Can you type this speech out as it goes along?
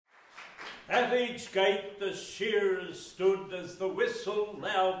At each gate the shearers stood as the whistle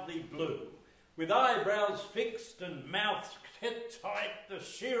loudly blew. With eyebrows fixed and mouths set tight, the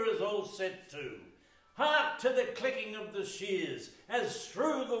shearers all set to. Hark to the clicking of the shears as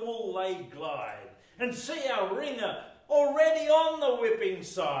through the wool they glide, and see our ringer already on the whipping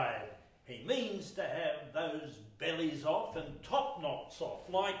side. He means to have those bellies off and top knots off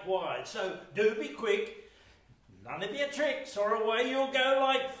likewise, so do be quick. None of your tricks or away you'll go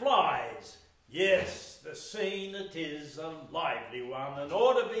like flies. Yes, the scene it is a lively one and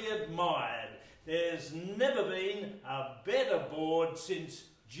ought to be admired. There's never been a better board since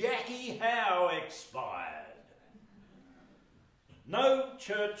Jackie Howe expired. No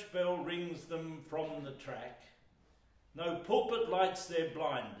church bell rings them from the track. No pulpit lights their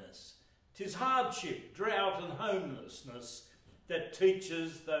blindness. 'Tis hardship, drought and homelessness that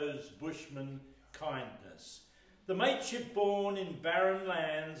teaches those bushmen kindness. The mateship born in barren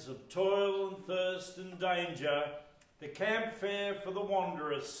lands of toil and thirst and danger, the camp fare for the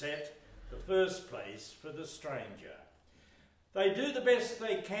wanderer set, the first place for the stranger. They do the best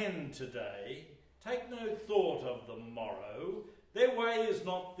they can today, take no thought of the morrow. Their way is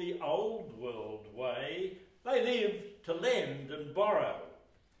not the old world way, they live to lend and borrow.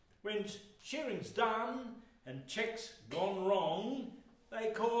 When shearing's done and checks gone wrong,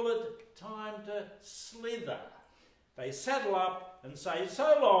 they call it time to slither. They saddle up and say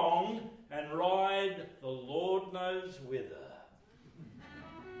so long and ride the Lord knows whither.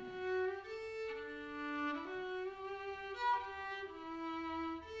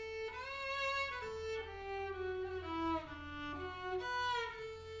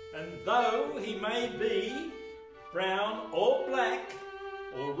 And though he may be brown or black,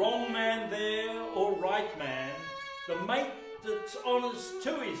 or wrong man there or right man, the mate that's honest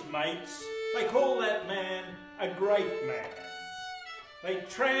to his mates, they call that man a great man. They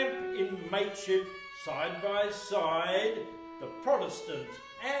tramp in mateship side by side, the Protestant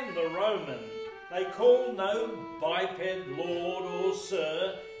and the Roman. They call no biped lord or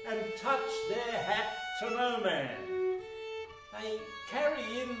sir, and touch their hat to no man. They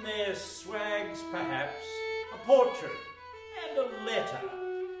carry in their swags perhaps a portrait and a letter,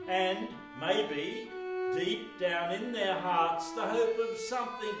 and maybe deep down in their hearts the hope of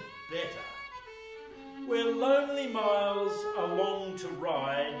something better. Where lonely miles are long to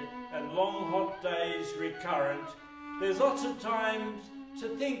ride and long hot days recurrent, there's lots of times to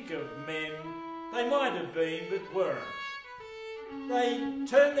think of men they might have been but weren't. They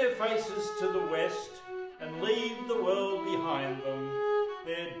turn their faces to the west and leave the world behind them.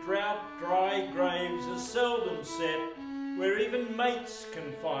 Their drought-dry graves are seldom set where even mates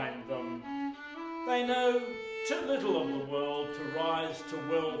can find them. They know too little of the world to rise to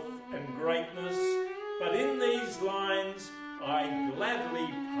wealth and greatness, but in these lines I gladly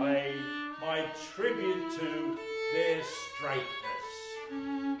pay my tribute to their straightness.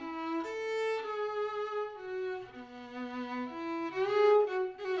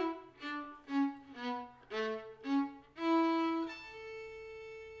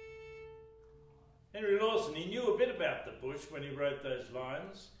 Henry Lawson, he knew a bit about the bush when he wrote those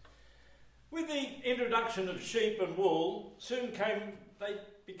lines. With the introduction of sheep and wool, they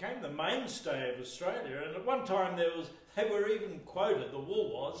became the mainstay of Australia, and at one time they were even quoted, the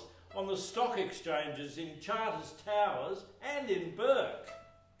wool was, on the stock exchanges in Charters Towers and in Burke,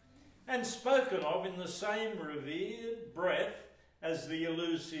 and spoken of in the same revered breath as the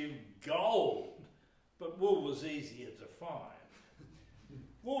elusive gold, but wool was easier to find.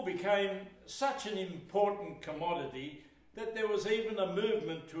 Wool became such an important commodity that there was even a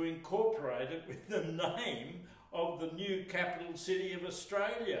movement to incorporate it with the name of the new capital city of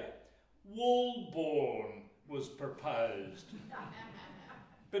Australia. Woolbourne was proposed.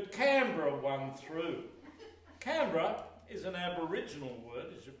 But Canberra won through. Canberra is an Aboriginal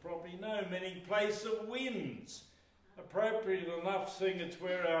word, as you probably know, meaning place of winds. Appropriate enough, seeing it's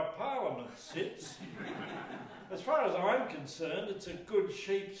where our parliament sits. As far as I'm concerned, it's a good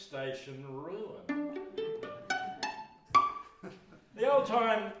sheep station ruin. The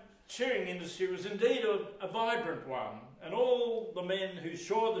old-time shearing industry was indeed a vibrant one, and all the men who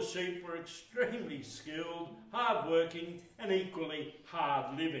shore the sheep were extremely skilled, hard-working, and equally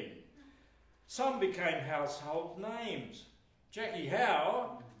hard-living. Some became household names. Jackie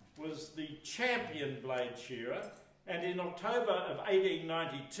Howe was the champion blade shearer, and in October of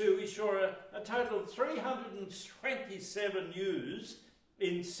 1892 he shore a total of 327 ewes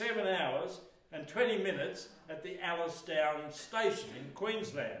in 7 hours and 20 minutes at the Alicedown station in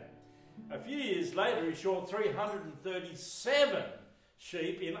Queensland. A few years later he shore 337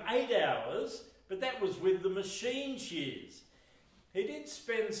 sheep in 8 hours, but that was with the machine shears. He did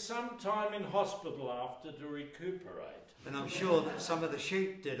spend some time in hospital after to recuperate. And I'm sure that some of the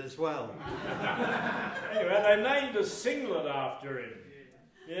sheep did as well. Anyway, they named a singlet after him.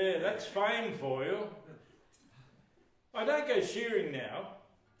 Yeah, that's fame for you. I Don't Go Shearing Now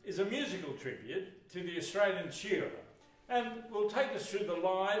is a musical tribute to the Australian shearer and will take us through the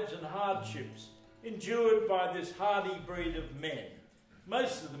lives and hardships endured by this hardy breed of men.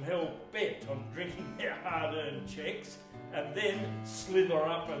 Most of them hell bent on drinking their hard-earned checks and then slither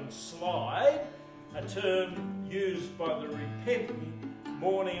up and slide, a term used by the repentant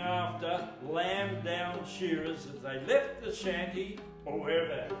morning after lamb-down shearers as they left the shanty or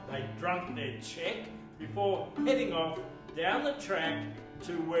wherever they drunk their check before heading off down the track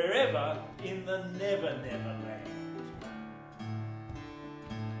to wherever in the Never Never Land.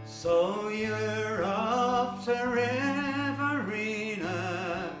 So you're off to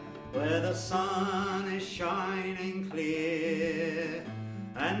Riverina, where the sun is shining clear,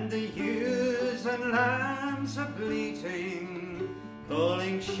 and the ewes and lambs are bleating,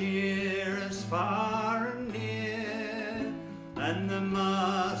 calling shearers far and near, and the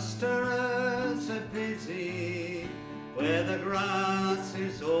musterers are busy, where the grass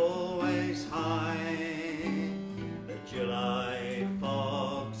is always high. The July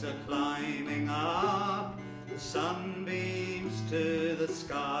fogs are climbing up, the sunbeams to the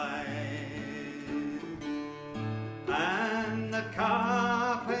sky, and the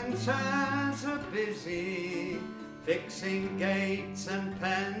carpenters are busy, fixing gates and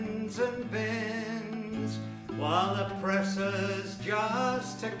pens and bins, while the pressers,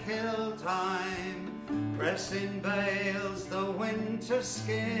 just to kill time, press in bales the winter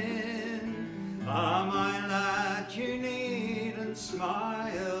skin. Ah, my lad, you needn't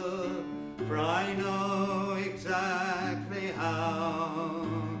smile, for I know exactly how.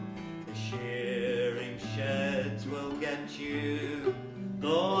 The shearing sheds will get you,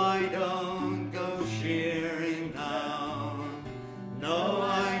 though I don't go shearing now. No,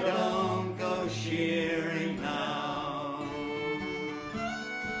 I don't go shearing now.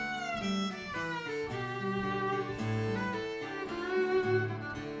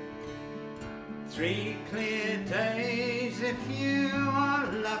 3 clear days, if you are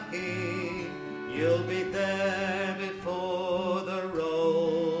lucky, you'll be there before the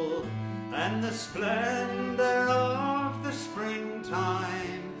roll, and the splendour of the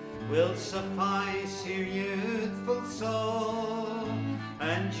springtime will suffice your youthful soul,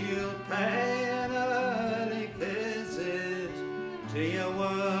 and you'll pay an early visit to your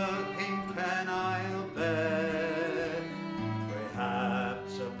working pen, I'll bet.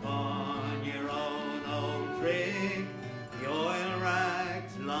 Perhaps upon your own old rig, the oil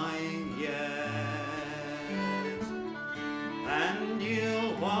rags lying yet, and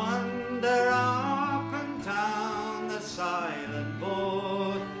you'll wander up and down the silent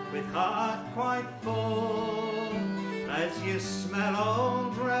board with heart quite full, as you smell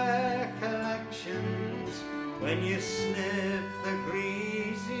old recollections when you sniff the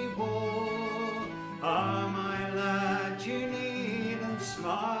greasy wool. Ah, my lad, you needn't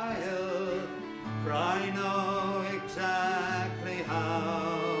smile, for I know exactly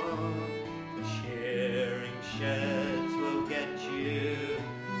how. The shearing sheds will get you,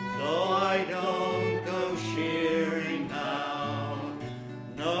 though I don't go shearing now.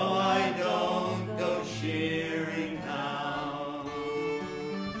 No, I don't go shearing now.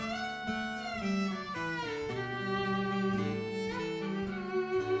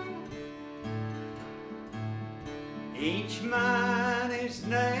 Each man his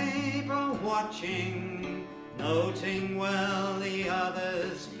neighbour watching, noting well the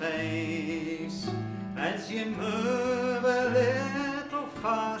other's pace, as you move a little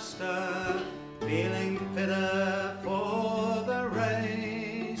faster, feeling fitter for the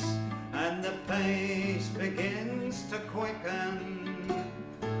race, and the pace begins to quicken,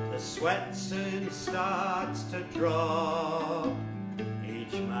 the sweat soon starts to drop.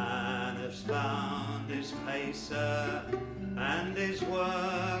 Each man has found his pacer and is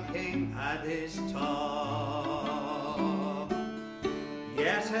working at his top.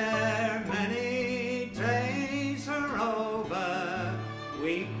 Yet ere many days are over,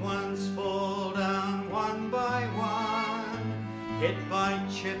 weak ones fall down one by one, hit by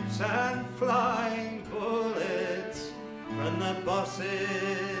chips and flying bullets from the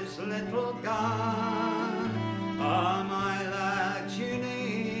boss's little gun. Ah, my lad, you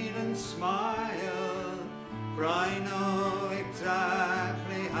needn't smile, for I know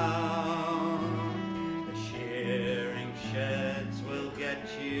exactly how. The shearing sheds will get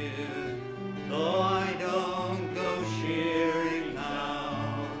you, though I don't go shearing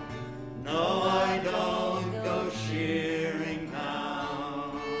now. No, I don't go shearing now.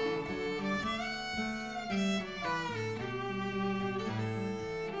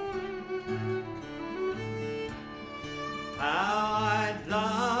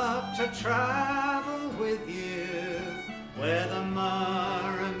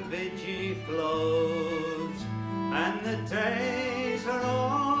 flows, and the days are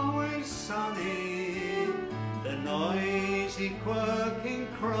always sunny. The noisy quirking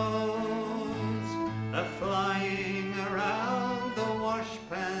crows are flying around the wash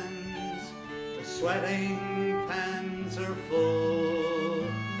pans. The sweating pans are full.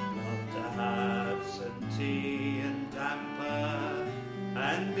 Love to have some tea and damper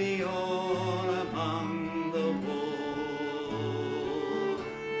and be all among the wool.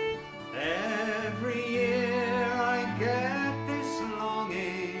 Every year I get this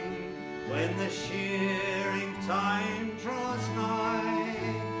longing when the shearing time draws nigh.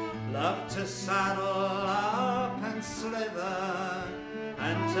 Love to saddle up and slither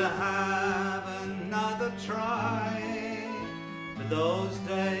and to have another try. But those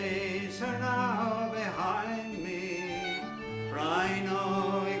days are now behind me, for I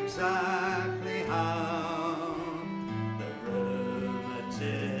know exactly how the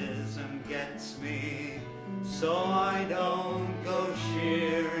rheumatism gets me, so I don't go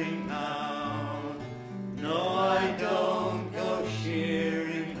shearing now. No, I don't go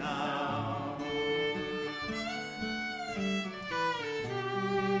shearing now.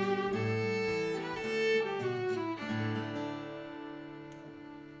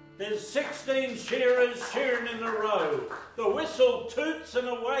 There's 16 shearers shearing in a row. The whistle toots and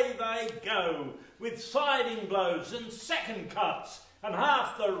away they go, with siding blows and second cuts, and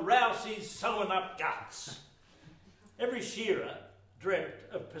half the rousies sewing up guts. Every shearer dreamt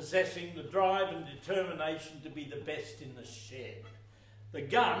of possessing the drive and determination to be the best in the shed. The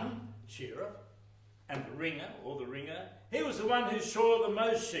gun shearer and the ringer, or the ringer, he was the one who shore the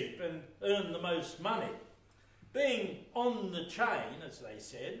most sheep and earned the most money. Being on the chain, as they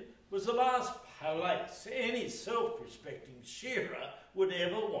said, was the last place any self-respecting shearer would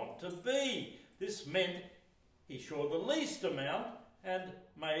ever want to be. This meant he shore the least amount and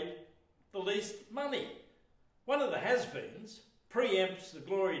made the least money. One of the has-beens preempts the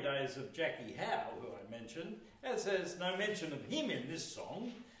glory days of Jackie Howe, who I mentioned, as there's no mention of him in this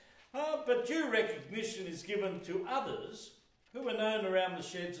song, but due recognition is given to others who were known around the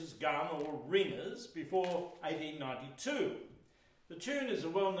sheds as gun or ringers before 1892. The tune is a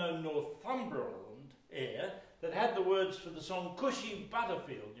well-known Northumberland air that had the words for the song Cushy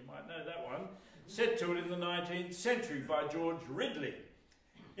Butterfield, you might know that one, set to it in the 19th century by George Ridley.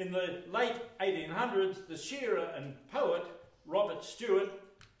 In the late 1800s, the shearer and poet Robert Stewart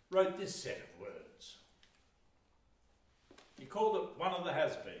wrote this set of words. He called it one of the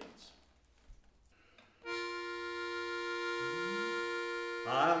has-beens.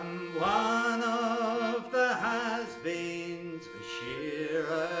 I'm one of the has-beens, a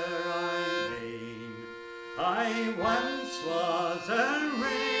shearer I mean. I once was a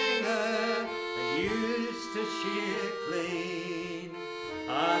ringer and used to shear clean.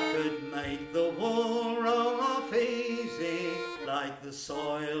 I could make the wool roll off easy like the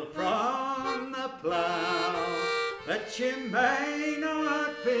soil from the plough. But you may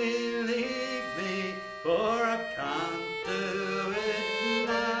not believe me, for I can't do it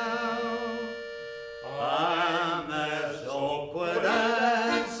now. I'm as awkward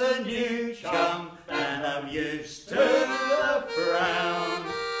as a new chum, and I'm used to the frown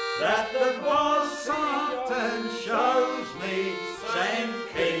that the boss often shows me, saying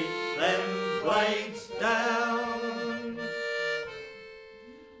keep them blades down.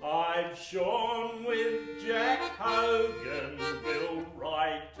 I've shorn with Jack Hogan, Bill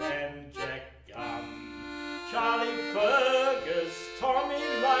Wright and Jack Gunn, Charlie Fergus, Tommy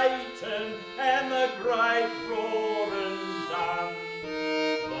Layton and the great Roaring Dun.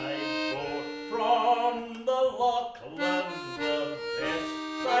 They brought from the Lachlan the best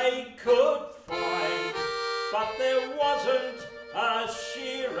they could find, but there wasn't a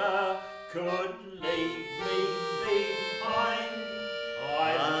shearer could leave me behind.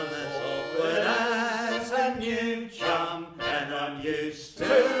 I'm as awkward as a new chum, and I'm used to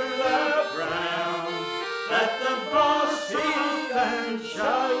the frown that the boss often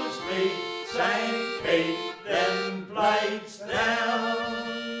shows me, saying keep them blades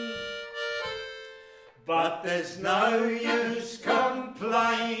down. But there's no use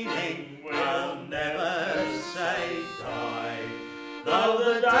complaining, we'll never say die, though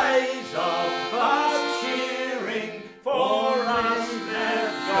the days of fast shearing for us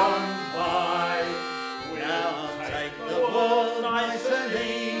have gone by. Now take the wool nice and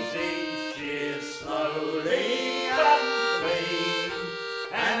easy, shear slowly but clean,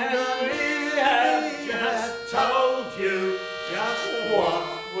 and we have just told you just what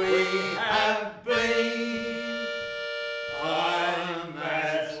we have been. I'm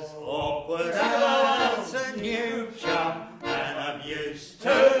as awkward as a new chum, and I'm used to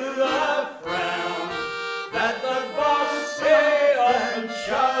the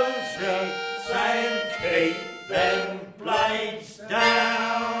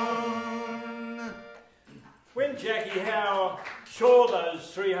shore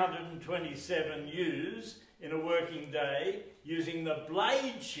those 327 ewes in a working day using the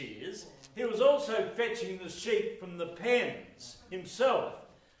blade shears, he was also fetching the sheep from the pens himself.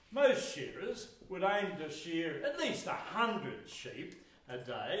 Most shearers would aim to shear at least 100 sheep a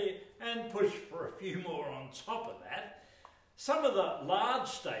day and push for a few more on top of that. Some of the large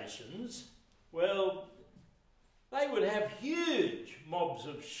stations, well, they would have huge mobs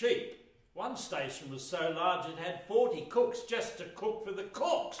of sheep. One station was so large it had 40 cooks just to cook for the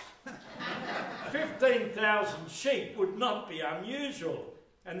cooks. 15,000 sheep would not be unusual,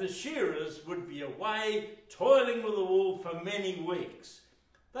 and the shearers would be away toiling with the wool for many weeks.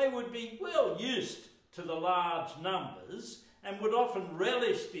 They would be well used to the large numbers and would often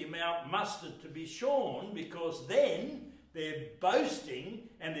relish the amount mustered to be shorn, because then their boasting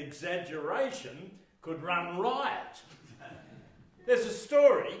and exaggeration could run riot. There's a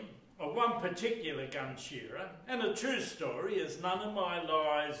story of one particular gun shearer, and a true story, as none of my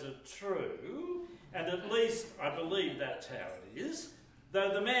lies are true, and at least I believe that's how it is,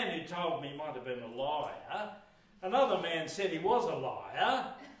 though the man who told me might have been a liar. Another man said he was a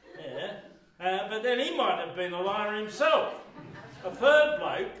liar, but then he might have been a liar himself. A third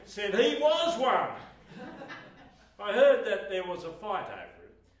bloke said he was one. I heard that there was a fight over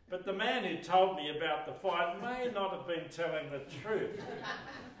it, but the man who told me about the fight may not have been telling the truth.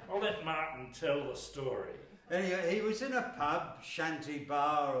 I'll let Martyn tell the story. Anyway, he was in a pub, shanty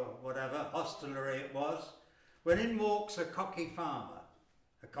bar or whatever, hostelry it was, when in walks a cocky farmer.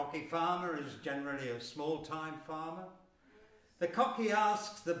 A cocky farmer is generally a small-time farmer. The cocky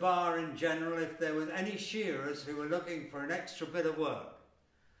asks the bar in general if there was any shearers who were looking for an extra bit of work.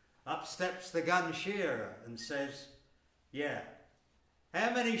 Up steps the gun shearer and says, "Yeah.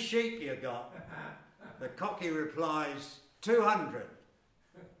 How many sheep you got?" The cocky replies, 200.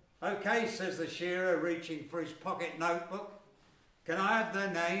 "OK," says the shearer, reaching for his pocket notebook. "Can I have their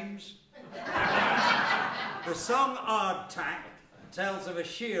names?" The song Ard Tac tells of a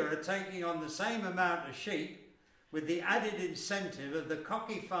shearer taking on the same amount of sheep with the added incentive of the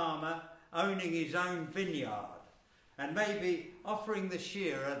cocky farmer owning his own vineyard and maybe offering the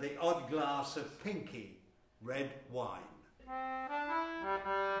shearer the odd glass of pinky red wine.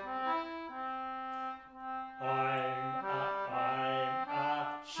 I'm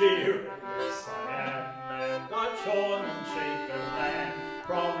a shearer, yes I am, and I've shorn sheep and lamb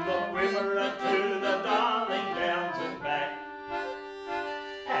from the Wimmera to the Darling Downs and back,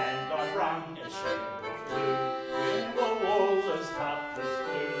 and I've wrung a sheep or two with the wool as tough as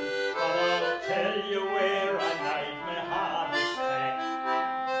glue, but I'll tell you where I made my hardest tack.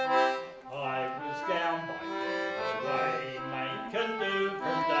 I was down by the way, make and do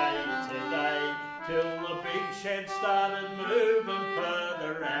from day to day, till the big shed started moving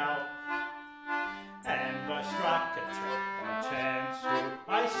further out, and I struck a chap by chance who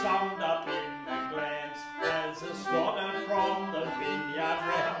I summed up in a glance as a squatter from the vineyard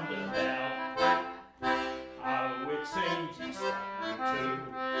roundabout. Oh, it seems he struck me too,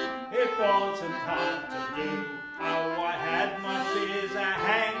 it wasn't hard to do. Oh, I had my shears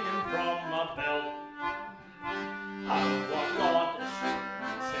a-hanging from my belt. Oh, I got a sheep,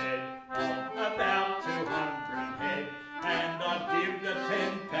 he said, of about 200 head, and I'd give the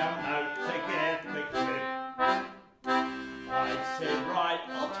 £10 note to get the clip. I said, right,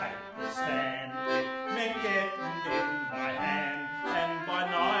 I'll take the stand, it meant getting in my hand, and by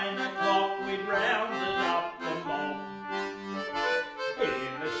 9 o'clock we'd rounded up the mob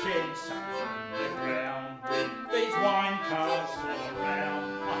in a shed sunk in the ground with these wine casks all around.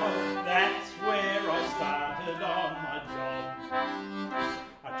 Oh, that's where I started on my job.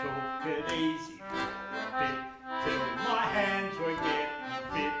 I took it easy for a bit till my hands were getting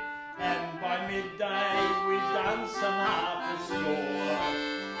fit, and by midday we'd done some half a score.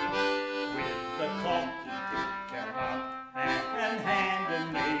 With the clock he did come up and handed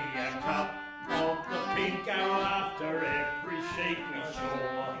me a cup of the pinko after every sheep we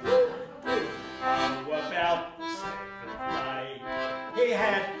shore. Oh, about the 7th day he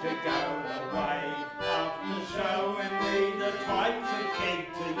had to go away after showing me the types of keg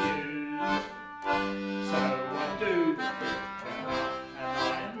to use. So I do the pinko and I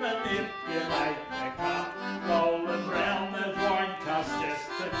manipulate the cup, rolling round those wine casks just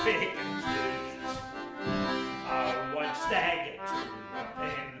to pick and choose. Oh, I'd stagger to the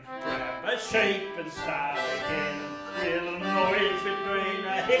pen, grab a sheep and start again, with a noise between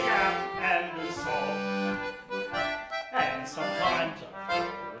a hiccup and a sob. And sometimes I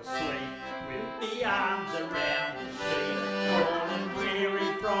fall asleep with the arms around the sheep, falling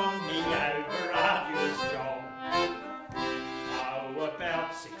weary from the over arduous job. Oh, about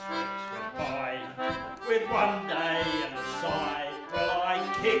 6 weeks went by, with one day and a sigh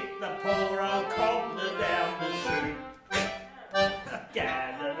kicked the poor old cobbler down the chute.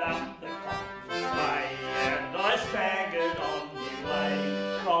 Gathered up the cotton clay, and I staggered on my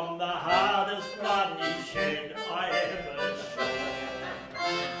way from the hardest bloody shed I ever saw.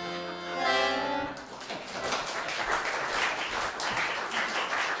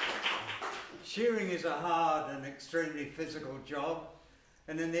 Shearing is a hard and extremely physical job,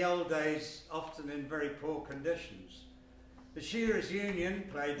 and in the old days often in very poor conditions. The Shearers Union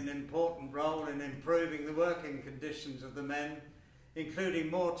played an important role in improving the working conditions of the men, including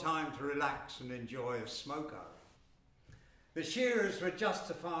more time to relax and enjoy a smoker. The Shearers were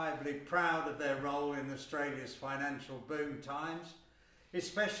justifiably proud of their role in Australia's financial boom times,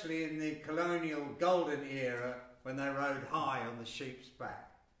 especially in the colonial golden era when they rode high on the sheep's back.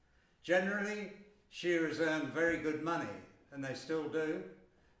 Generally, shearers earned very good money, and they still do,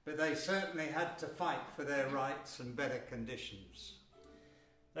 but they certainly had to fight for their rights and better conditions.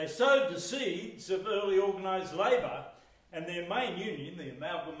 They sowed the seeds of early organised labour, and their main union, the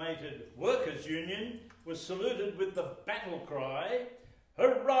Amalgamated Workers' Union, was saluted with the battle cry,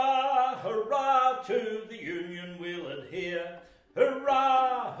 "Hurrah, hurrah, to the union we'll adhere.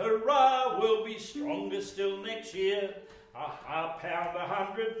 Hurrah, hurrah, we'll be stronger still next year. £1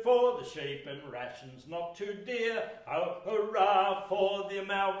 100 for the sheep and rations not too dear. Oh, hurrah for the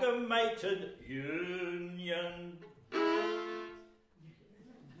Amalgamated Union."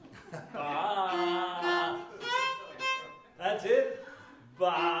 That's it.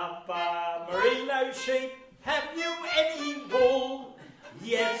 Baa Baa Merino Sheep, have you any wool?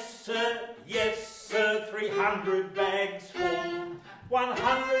 Yes sir, 300 bags full.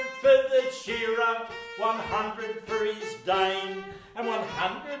 100 for the shearer, 100 for his dame, and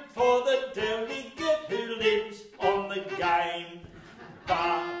 100 for the delegate who lives on the game.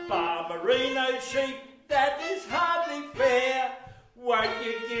 Baa Baa Merino Sheep, that is hardly fair. Won't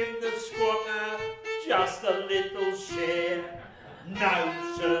you give the squatter just a little share? No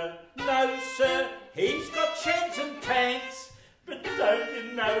sir, he's got sheds and tanks, but don't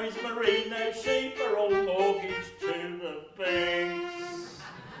you know his merino sheep are all mortgaged to the banks?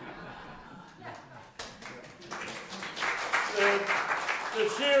 The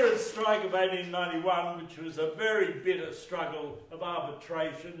Shearers' strike of 1891, which was a very bitter struggle of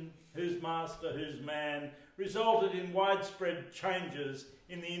arbitration, who's master, who's man, resulted in widespread changes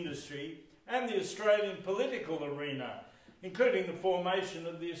in the industry and the Australian political arena, including the formation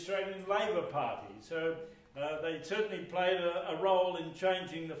of the Australian Labor Party. So they certainly played a role in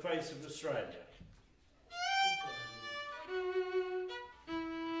changing the face of Australia.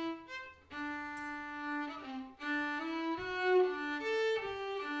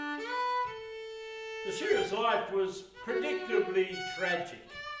 The shearer's life was predictably tragic.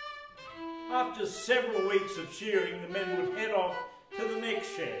 After several weeks of shearing, the men would head off to the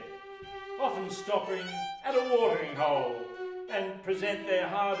next shed, often stopping at a watering hole and present their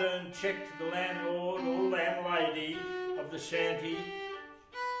hard-earned cheque to the landlord or landlady of the shanty,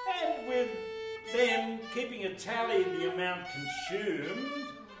 and with them keeping a tally of the amount consumed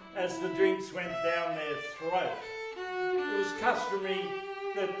as the drinks went down their throat. It was customary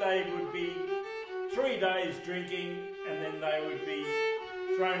that they would be 3 days drinking and then they would be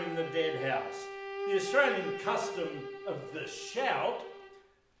thrown in the dead house. The Australian custom of the shout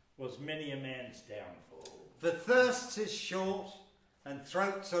was many a man's downfall. For thirst is short and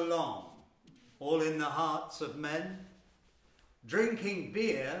throats are long, all in the hearts of men. Drinking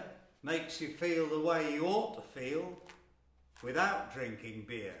beer makes you feel the way you ought to feel without drinking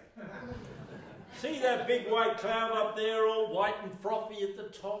beer. See that big white cloud up there, all white and frothy at the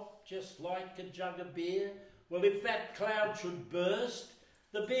top, just like a jug of beer? Well, if that cloud should burst,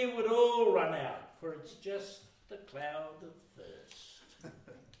 the beer would all run out, for it's just the cloud of thirst.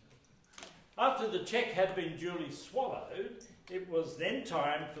 After the cheque had been duly swallowed, it was then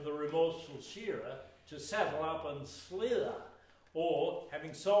time for the remorseful shearer to saddle up and slither, or,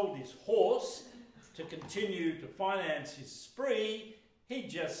 having sold his horse to continue to finance his spree, he'd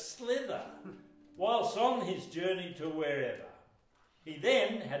just slither, whilst on his journey to wherever. He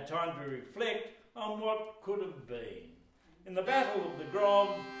then had time to reflect on what could have been. In the battle of the grog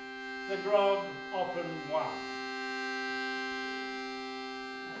often won.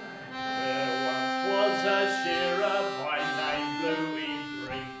 There once was a shearer by name Bluey,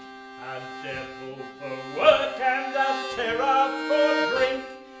 Brink, a devil for work and a terror for drink.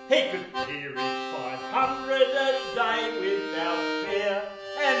 He could clear his 500 a day without fear,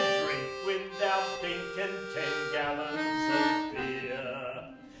 and drink without thinking 10 gallons of beer.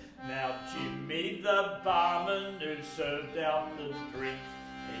 Now Jimmy the barman who served out the drink,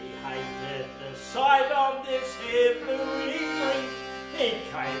 he hated the sight of this here Bluey Brink. He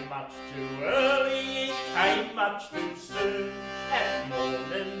came much too early, he came much too soon, at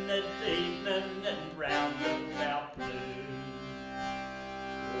morning, at evening, and round about noon.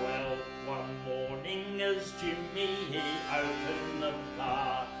 Well, one morning as Jimmy he opened the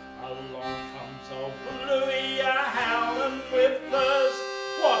bar, along comes old Bluey a-howling with thirst.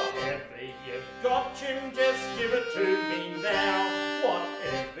 Whatever you've got, Jim, just give it to me now.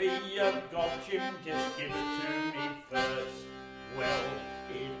 Whatever you've got, Jim, just give it to me first. Well,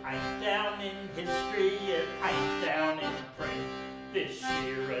 it ain't down in history, it ain't down in print. This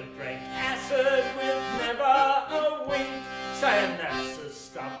Shearer drank acid with never a wink, saying that's the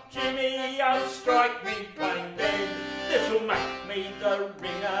stuff, Jimmy, oh strike me plain dead. This'll make me the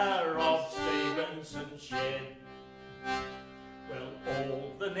ringer of Stevenson's shed. Well,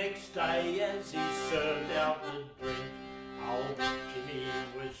 all the next day as he served out the drink, old Jimmy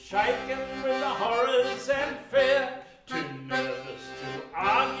was shaken with the horrors and fear, too nervous to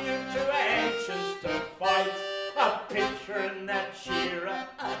argue, too anxious to fight, a picture in that Shearer,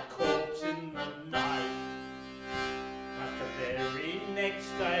 a corpse in the night. But the very next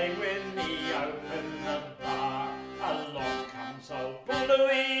day when he opened the bar, along comes old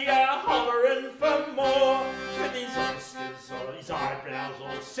Bluey a-hollering for more, with his whiskers or his eyebrows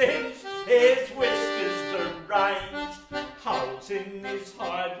all singed, his whiskers deranged, holes in his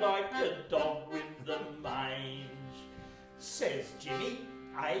hide like the dog with the mange. Says Jimmy,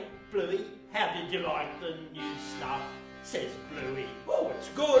 "Hey, Bluey, how did you like the new stuff?" Says Bluey, "Oh, it's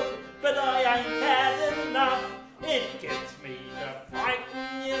good, but I ain't had enough. It gets me to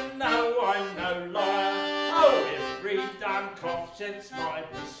fighting, you know I'm no liar. Oh, every darn cough sets my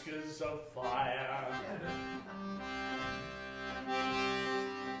whiskers afire."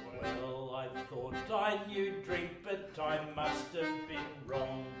 Well, I thought I knew drink, but I must have been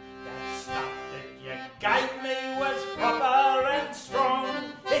wrong. That stuff that you gave me was proper and strong.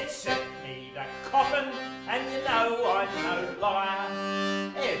 It set me to coughing, and you know I'm no liar.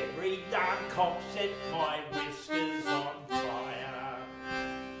 Every darn cough set my whiskers on fire.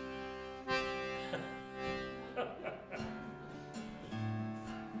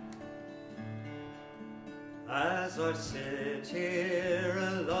 As I sit here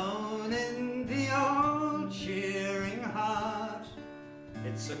alone in the old shearing hut,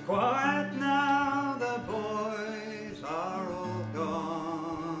 it's so quiet now, the boys are all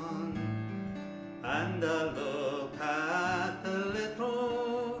gone, and I look at the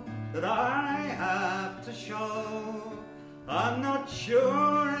little that I have to show. I'm not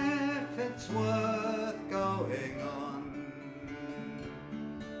sure if it's worth going on.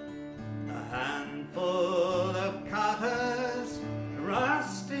 A handful of cutters,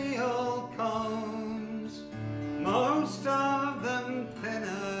 rusty old combs, most of them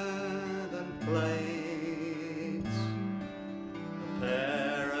thinner than plates, a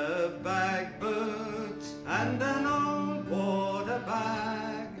pair of bag boots and an old water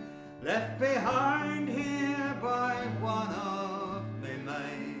bag, left behind here by one of me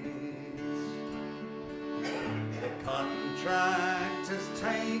mates. The contractors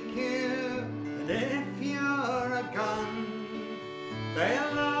take you, and if you're a gun,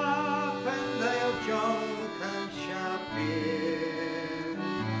 they'll laugh and they'll joke and shout beer.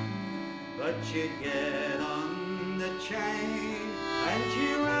 But you get on the chain and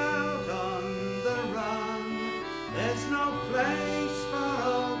you out on the run. There's no place for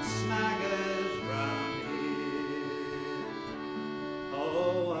old snaggers round here.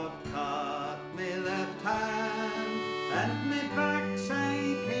 Oh, I've cut me left hand and me back's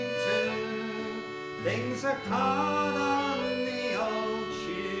aching too. Things are hard on the old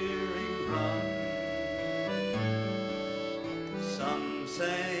shearing run. Some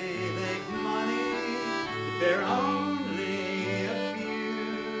say they've money, but they're only a few.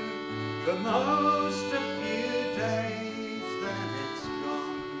 For most a few days, then it's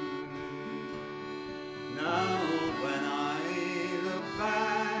gone. Now when I look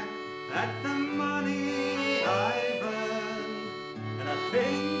back at the money I've earned, and I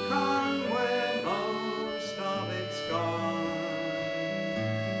think on where most of it's gone,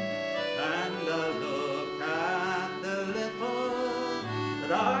 and I look at the little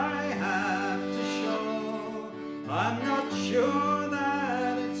that I have to show, I'm not sure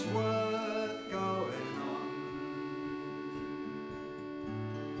that it's worth going on.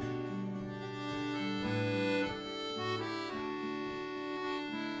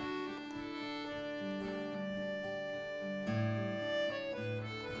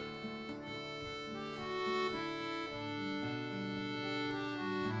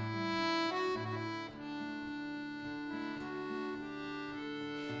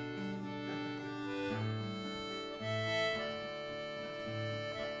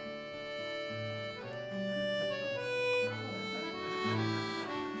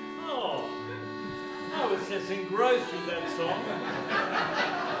 processing grocery, that song.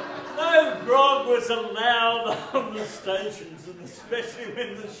 No grog was allowed on the stations, and especially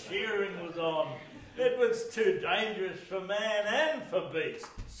when the shearing was on. It was too dangerous for man and for beast.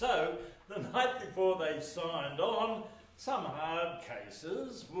 So, the night before they signed on, some hard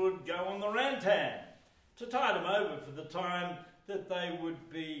cases would go on the rantan to tide them over for the time that they would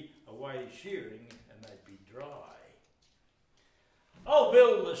be away shearing and they'd be dry. Old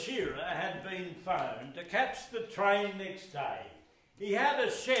Bill the shearer had been phoned to catch the train next day. He had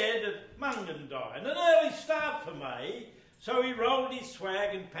a shed at Gundagai, an early start for May, so he rolled his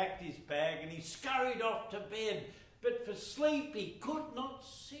swag and packed his bag and he scurried off to bed, but for sleep he could not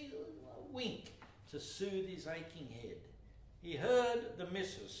seal a wink to soothe his aching head. He heard the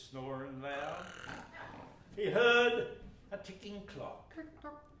missus snoring loud. He heard a ticking clock.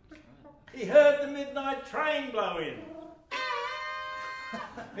 He heard the midnight train blow in.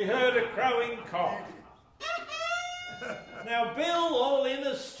 He heard a crowing cock. Now Bill, all in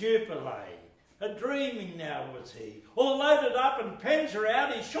a stupor lay, a-dreaming now was he, all loaded up and pens are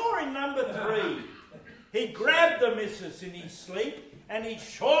out, he's sure in number 3. He grabbed the missus in his sleep and he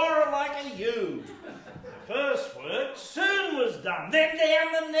shore her like a ewe. First work soon was done, then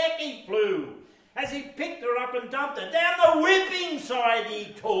down the neck he flew. As he picked her up and dumped her, down the whipping side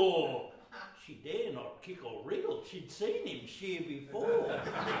he tore. She dare not kick or wriggle, she'd seen him shear before.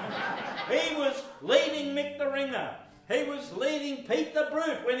 He was leading Mick the Ringer, he was leading Pete the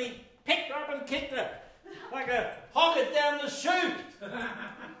Brute when he picked her up and kicked her like a hogget down the chute.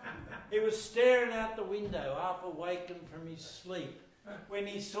 He was staring out the window, half awakened from his sleep, when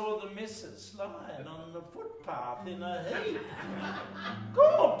he saw the missus lying on the footpath in a heap.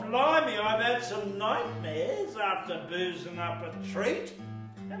 God blimey, I've had some nightmares after boozing up a treat,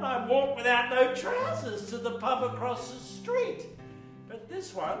 and I walked without no trousers to the pub across the street. But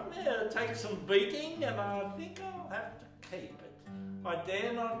this one, takes some beating, and I think I'll have to keep it. I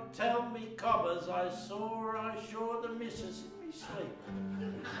dare not tell me cobbers I saw the missus in me sleep.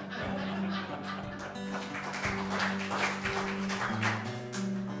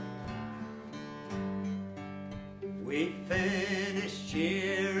 We finished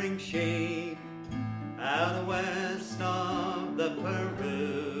shearing sheep out west of the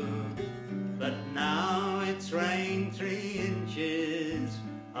Peru, but now it's rained 3 inches.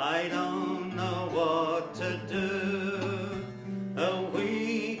 I don't know what to do. A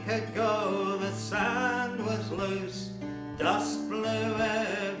week ago the sand was loose, dust blew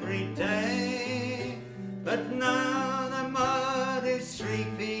every day, but now the mud is 3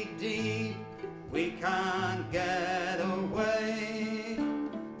 feet deep. We can't get away.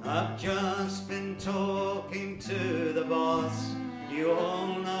 I've just been talking to the boss. You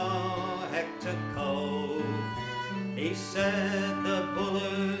all know Hector Cove. He said the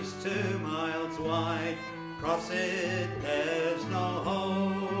Buller's 2 miles wide. Cross it, there's no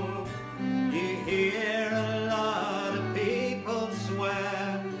hope. You hear a lot of people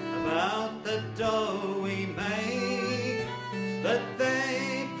swear about the dough we make, but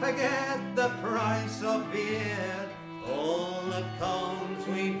they forget the price of beer, all the cones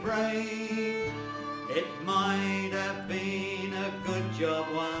we break. It might have been a good job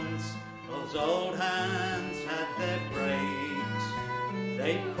once, those old hands had their breaks.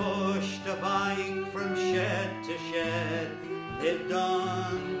 They pushed a bike from shed to shed, lived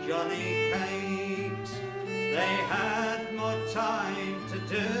on Johnny cakes. They had more time to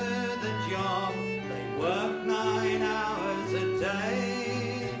do the job, they worked 9 hours a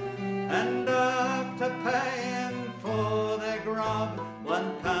day, and after paying for their grub,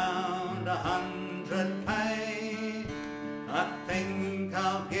 £1 100 pay. I think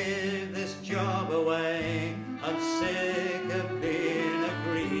I'll give this job away, I'm sick of being a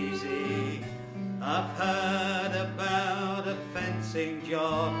greasy. I've heard about a fencing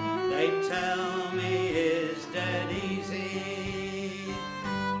job, they tell me is dead easy.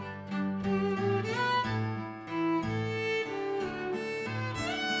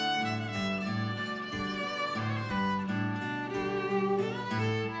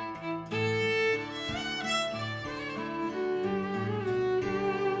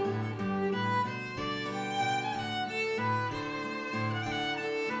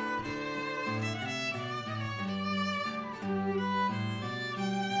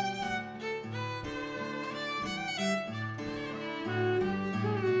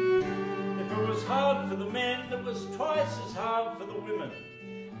 For the men, it was twice as hard for the women.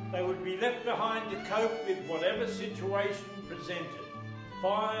 They would be left behind to cope with whatever situation presented,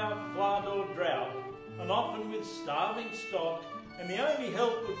 fire, flood or drought, and often with starving stock, and the only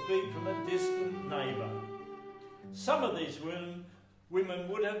help would be from a distant neighbour. Some of these women Women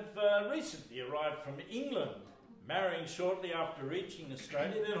would have recently arrived from England, marrying shortly after reaching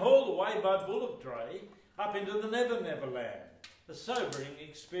Australia, then hauled away by bullock dray up into the Never Never Land. A sobering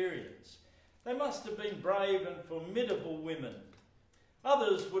experience. They must have been brave and formidable women.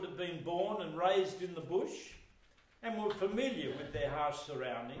 Others would have been born and raised in the bush and were familiar with their harsh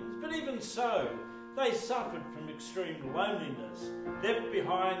surroundings, but even so, they suffered from extreme loneliness, left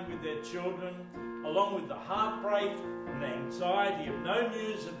behind with their children, along with the heartbreak and the anxiety of no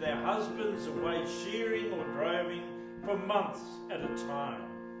news of their husbands away shearing or droving for months at a time.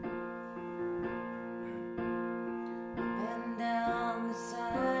 Up and down the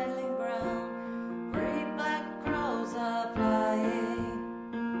silent ground, great black crows are flying.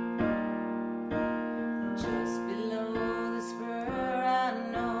 Just below the spur I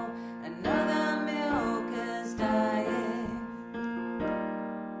know another milker's dying.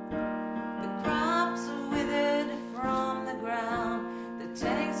 The crops are withered from the ground, the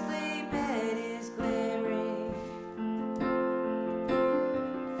tank's clay bed is glaring.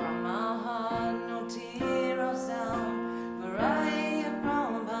 From my heart no tear or sound, for I have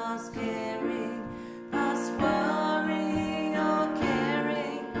grown past caring, past worrying or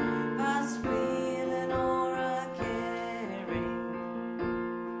caring, past feeling or a caring.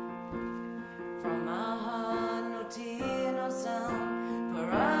 From my heart no tear no sound, for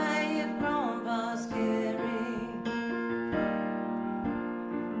I have grown past caring.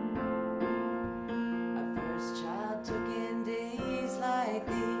 Our first child took in days like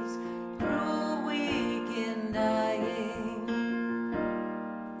these, cruel, weak and dying.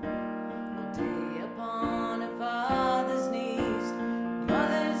 All day upon her father's knees,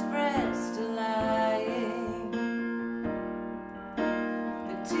 mother's breast a lying.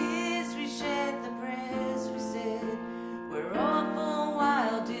 The tears we shed, the prayers we said, were awful,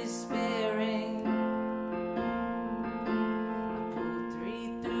 wild, despairing. I pulled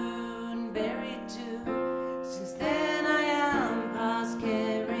 3 through and buried 2. Since then I am past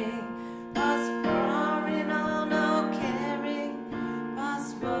caring, past roaring, oh no caring,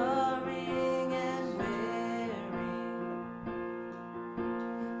 past worrying and wearing.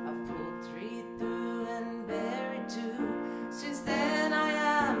 I've pulled 3 through and buried 2. Since then I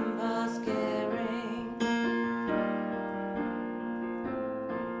am past caring.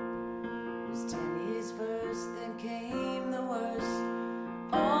 It was 10 years first, then came the worst,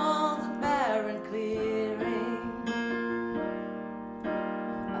 all the barren clearing.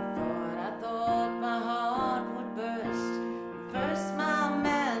 I thought my heart would burst, when first my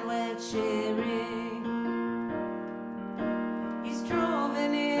man went shearing. He's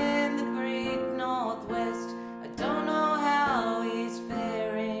driven in the great northwest, I don't know how he's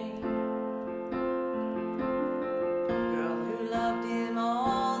faring. Girl who loved him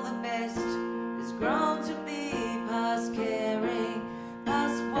all the best has grown to be past caring,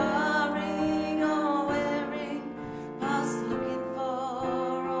 past worrying or wearing, past looking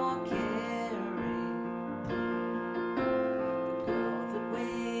for or caring. The girl that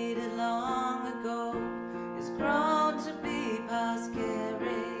waited long ago has grown to be past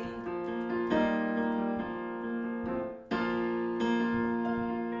caring.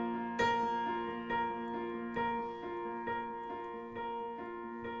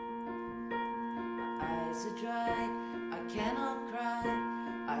 My eyes are dry, I cannot cry,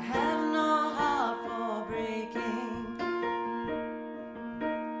 I have no heart for breaking.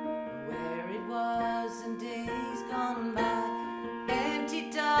 Where it was in days gone by, empty,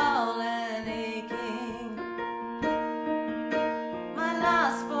 dull and aching. My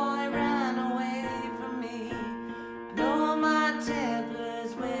last boy ran away from me, no, my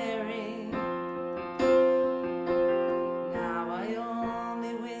temper's wearing. Now I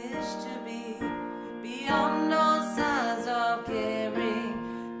only wish to be beyond all signs of caring,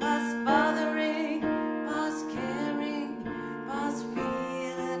 past bothering, past caring, past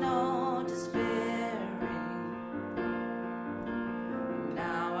feeling or despairing.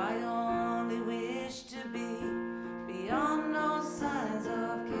 Now I only wish to be beyond all signs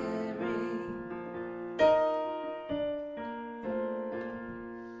of caring.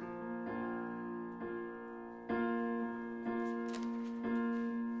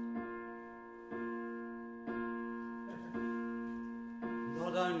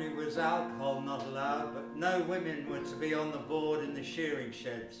 Not only was alcohol not allowed, but no women were to be on the board in the shearing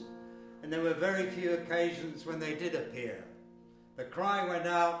sheds, and there were very few occasions when they did appear. The cry went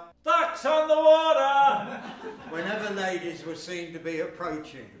out Ducks on the water! whenever ladies were seen to be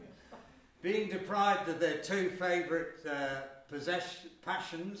approaching. Being deprived of their 2 favourite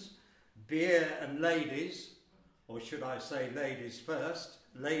passions, beer and ladies, or should I say ladies first,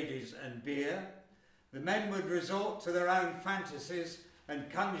 ladies and beer, The men would resort to their own fantasies and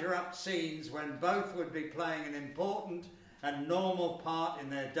conjure up scenes when both would be playing an important and normal part in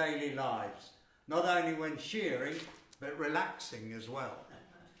their daily lives, not only when shearing, but relaxing as well.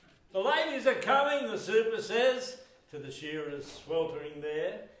 The ladies are coming, the super says, to the shearers sweltering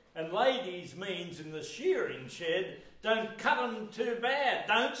there, and ladies means in the shearing shed, don't cut 'em too bad,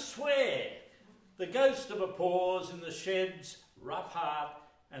 don't swear. The ghost of a pause in the shed's rough heart,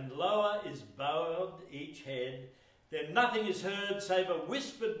 and lower is bowed each head. Then nothing is heard save a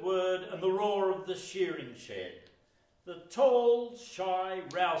whispered word and the roar of the shearing shed. The tall, shy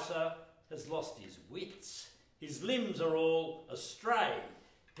rouser has lost his wits. His limbs are all astray.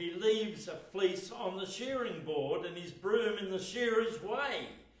 He leaves a fleece on the shearing board and his broom in the shearer's way.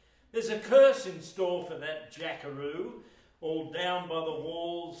 There's a curse in store for that jackaroo. All down by the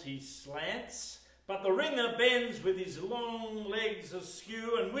walls he slants, but the ringer bends with his long legs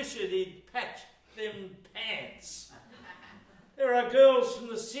askew and wished he'd patch them pants. There are girls from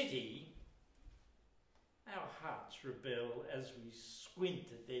the city. Our hearts rebel as we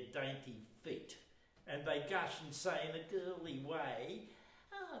squint at their dainty feet, and they gush and say in a girly way,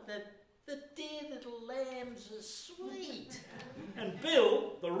 "Oh, the dear little lambs are sweet." And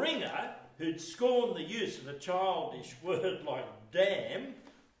Bill, the ringer, who'd scorned the use of a childish word like damn,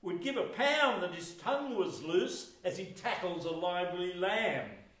 would give a pound that his tongue was loose as he tackles a lively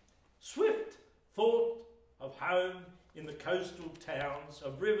lamb. Swift thought of home in the coastal towns,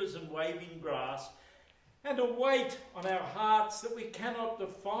 of rivers and waving grass, and a weight on our hearts that we cannot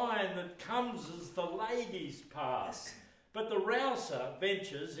define that comes as the ladies pass. But the rouser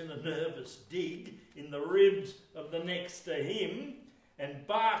ventures in a nervous dig in the ribs of the next to him, and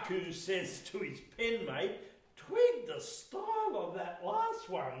Barcoo says to his penmate, "Twig the style of that last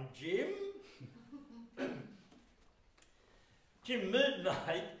one, Jim." Jim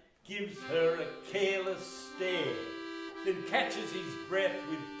Midnight gives her a careless stare, then catches his breath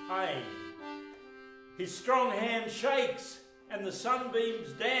with pain. His strong hand shakes, and the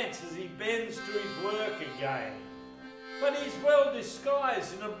sunbeams dance as he bends to his work again. But he's well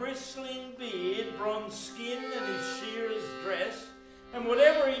disguised in a bristling beard, bronze skin and his shearer's dress, and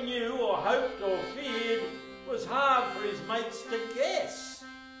whatever he knew or hoped or feared was hard for his mates to guess.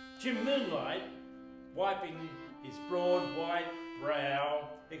 Jim Moonlight, wiping his broad white brow,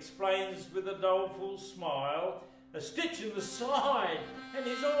 explains with a doleful smile, "A stitch in the side, and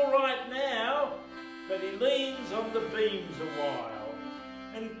he's all right now," but he leans on the beams a while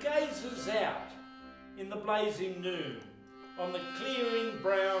and gazes out in the blazing noon on the clearing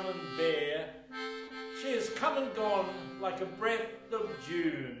brown and bare. She has come and gone like a breath of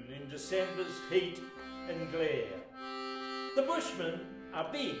June in December's heat and glare. The bushmen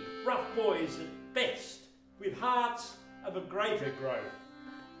are big, rough boys at best, with hearts of a greater growth,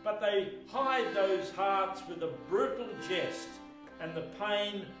 but they hide those hearts with a brutal jest and the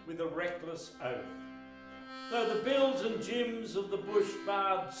pain with a reckless oath. Though the Bills and Jims of the bush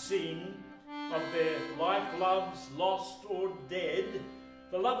bards sing of their life loves lost or dead,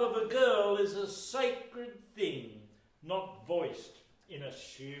 the love of a girl is a sacred thing, not voiced in a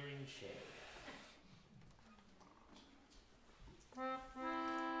shearing shed.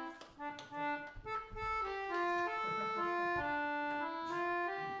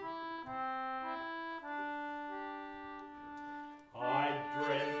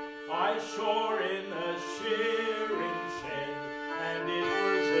 I shore in a shearing shed, and it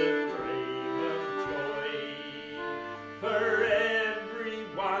was a dream of joy. For every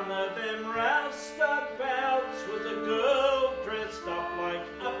one of them roustabouts was a girl dressed up like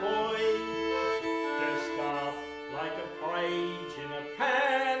a boy, dressed up like a page in a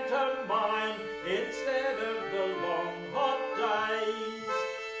pantomime instead of the long hot days.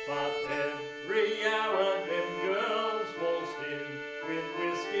 But every hour them girls waltzed in with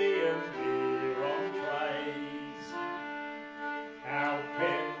whiskey and beer on trays. Our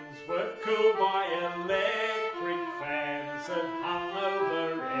pens were cooled by electric fans that hung over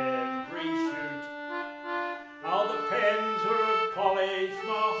every chute. All the pens were of polished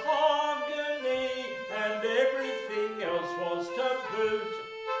mahogany and everything else was to boot.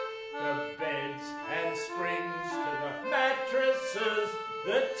 The beds and springs to the mattresses,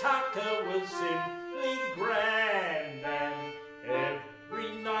 the tucker was simply grand, and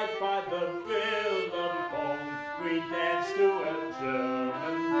every night by the billabong we danced to a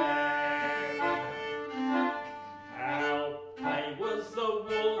German band. Our pay was the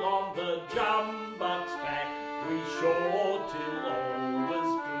wool on the jumbuck's back, we shore till all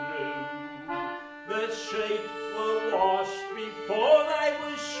was blue. The sheep were washed before they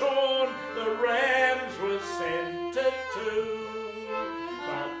were shorn, the rams were scented too.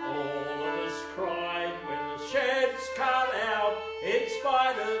 But all of us cried gets cut out in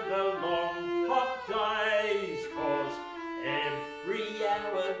spite of the long hot days, 'cause every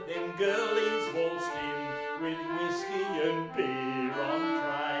hour them girlies waltzed in with whiskey and beer on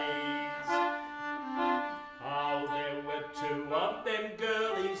trays. Oh, there were two of them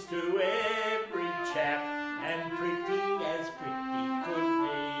girlies to every chap, and pretty as pretty could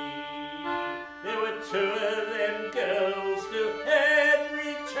be. There were two of them girls to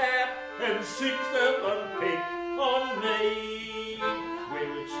every chap, and six of them picked on me. We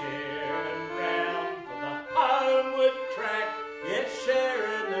were sharing round for the homeward track, yes,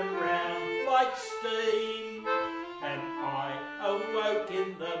 sharing them round like steam. And I awoke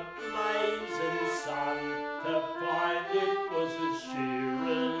in the blazing sun to find it was a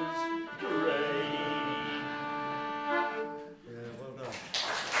shearer's dream. Yeah, well done.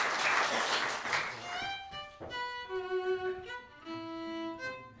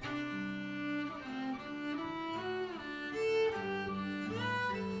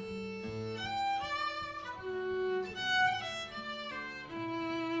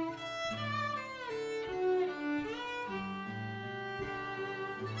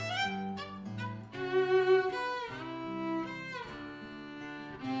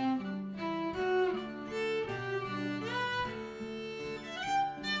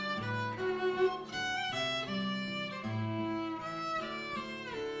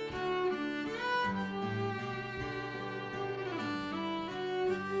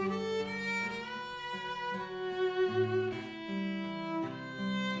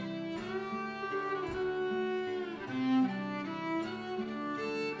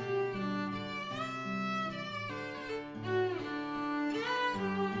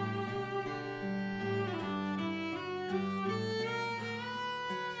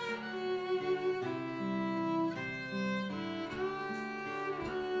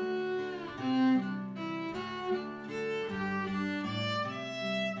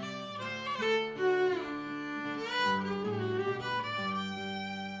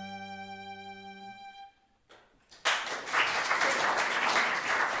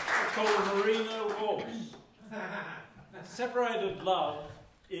 Merino waltz. Separated love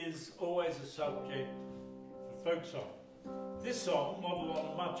is always a subject for folk song. This song, modelled on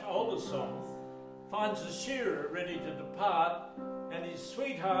a much older song, finds a shearer ready to depart and his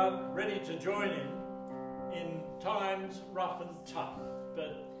sweetheart ready to join him in times rough and tough.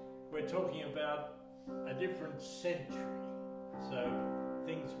 But we're talking about a different century, so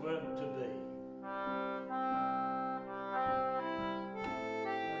things weren't to be.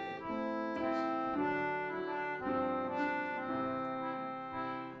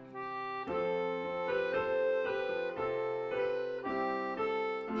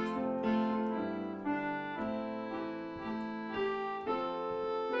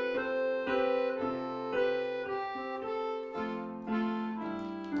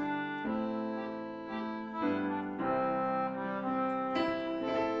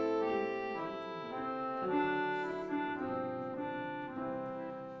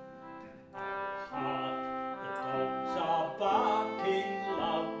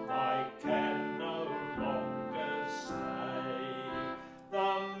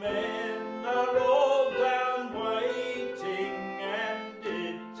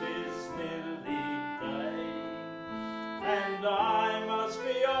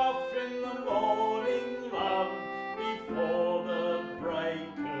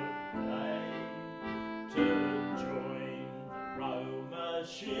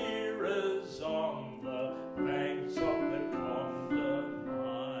 Shearers on the banks of the Condamine.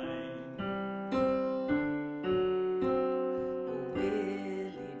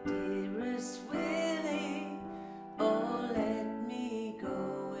 Willie, dearest Willie, oh let me go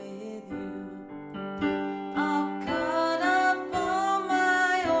with you. I'll cut off all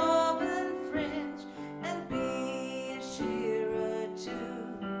my auburn fringe and be a shearer too.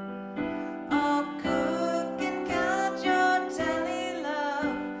 I'll cook and count your tally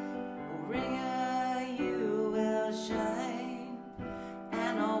love, ringer you will shine,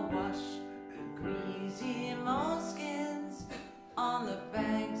 and I'll wash the greasy moleskins on the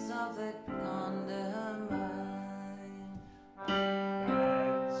banks of the Condamine.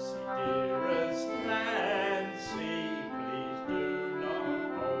 Nancy, dearest Nancy, please do not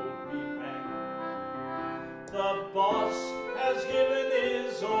hold me back. The boss has given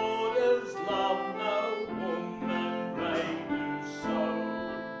his orders, love, no woman may do so.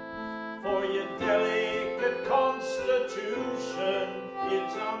 For your delicate constitution,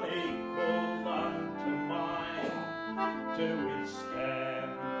 it's unequal unto mine, to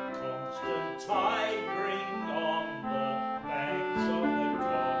withstand constant tigering on the banks of the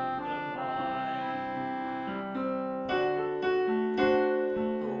Condamine.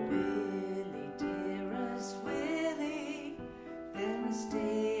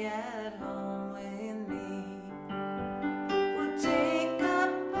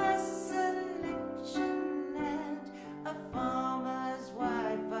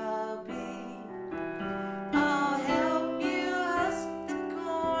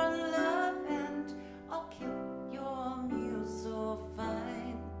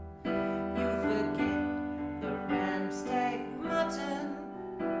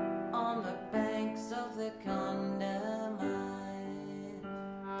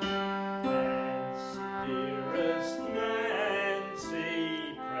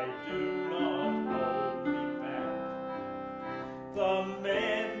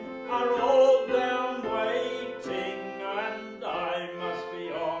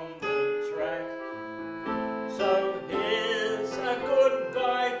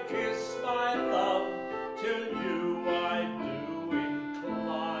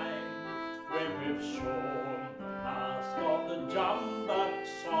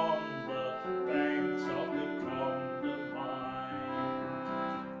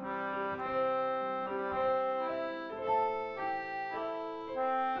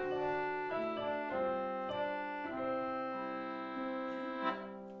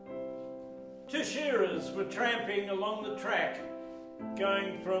 Two shearers were tramping along the track,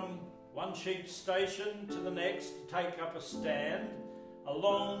 going from one sheep station to the next to take up a stand. A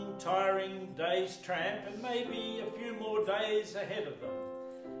long, tiring day's tramp, and maybe a few more days ahead of them.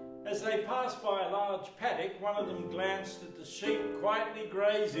 As they passed by a large paddock, one of them glanced at the sheep quietly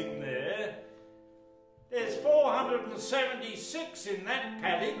grazing there. "There's 476 in that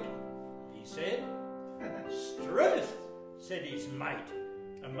paddock," he said. "Struth," said his mate,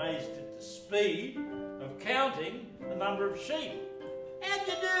 amazed at the speed of counting the number of sheep. "How'd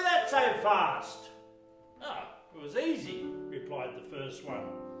you do that so fast?" "Oh, it was easy," replied the first one.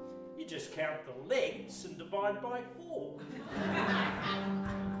 "You just count the legs and divide by 4.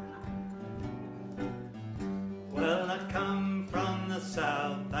 Well, I come from the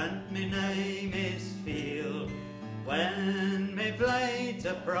south and me name is Field. When me blades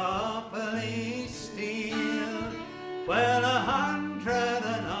are properly steeled, well, 100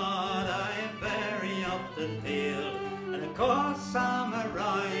 and odd I very often peeled, and of course I'm a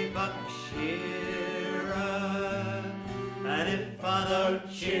Ryebuck shearer. And if I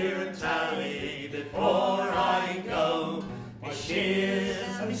don't shear a tally before I go, my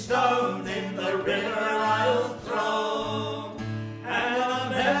shears and stone in the river I'll throw. And I'll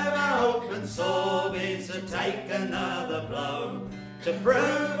never open sorbies or take another blow to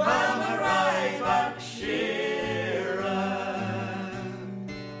prove I'm a Ryebuck shearer.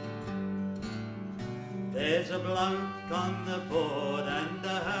 There's a bloke on the board and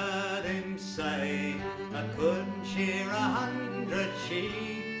I heard him say I couldn't shear 100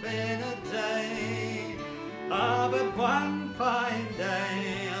 sheep in a day. Ah, but one fine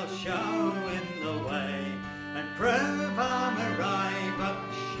day I'll show him the way and prove I'm a Ryebuck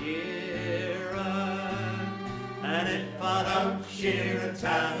shearer. And if I don't shear a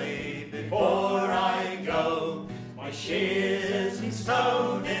tally before I go, my shears and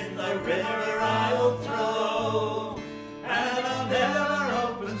stone in the river I'll throw. And I'll never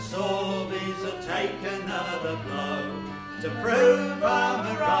open sorbies or take another blow to prove I'm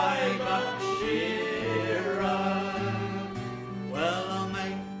a Ryebuck shearer. Well, I'll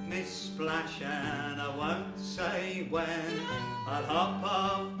make me splash and I won't say when. I'll hop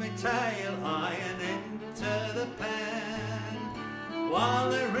off me tail high and into the pen. While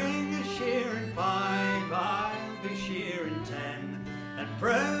the ring is shearing 5, I'll be shearing 10 and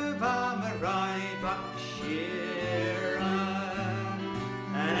prove I'm a Ryebuck shearer.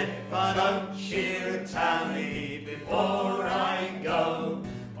 And if I don't shear a tally before I go,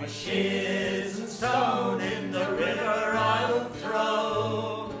 my shears and stone in the river I'll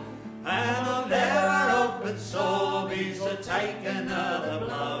throw. And I'll never open sorbies or take another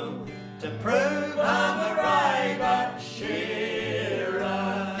blow to prove I'm a Ryebuck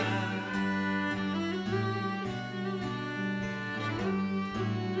shearer.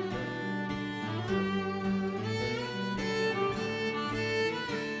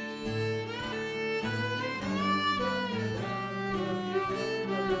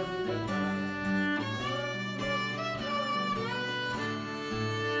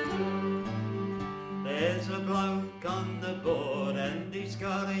 There's a bloke on the board and he's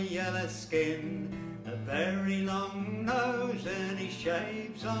got a yellow skin, a very long nose and he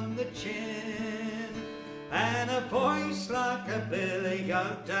shaves on the chin, and a voice like a billy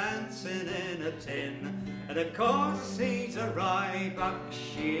goat dancing in a tin, and of course he's a Ryebuck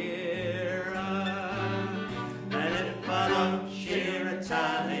shearer. And if I don't shear a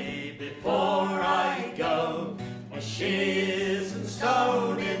tally before I go, my shears and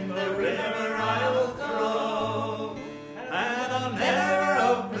stone in the river I'll throw. And I'll never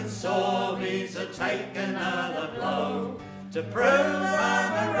open sorbies or take another blow to prove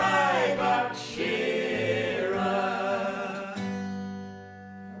I'm a Ryebuck shearer.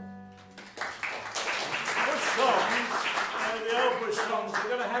 Bush songs, the old bush songs,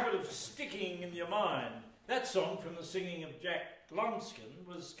 they've got a habit of sticking in your mind. That song from the singing of Jack Lumsden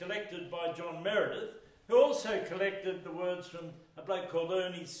was collected by John Meredith, who also collected the words from a bloke called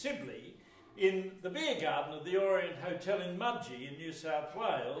Ernie Sibley in the beer garden of the Orient Hotel in Mudgee in New South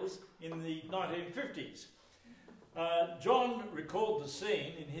Wales in the 1950s. John recalled the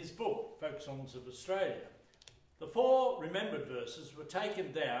scene in his book, Folk Songs of Australia. The 4 remembered verses were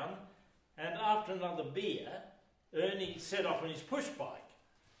taken down, and after another beer, Ernie set off on his push bike.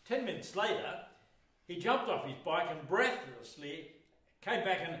 10 minutes later, he jumped off his bike and breathlessly came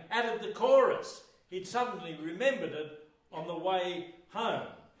back and added the chorus. He'd suddenly remembered it on the way home.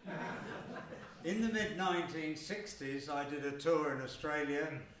 In the mid-1960s, I did a tour in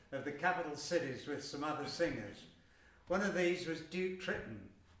Australia of the capital cities with some other singers. One of these was Duke Tritton.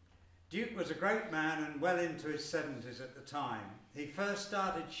 Duke was a great man and well into his 70s at the time. He first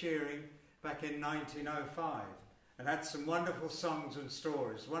started shearing back in 1905 and had some wonderful songs and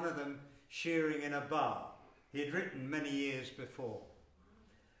stories, one of them Shearing in a Bar. He had written many years before.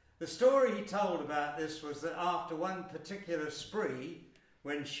 The story he told about this was that after one particular spree,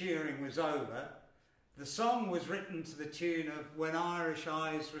 when shearing was over, the song was written to the tune of When Irish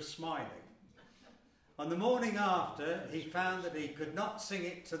Eyes Were Smiling. On the morning after, he found that he could not sing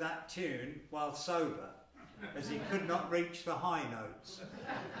it to that tune while sober, as he could not reach the high notes.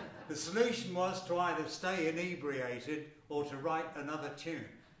 The solution was to either stay inebriated or to write another tune.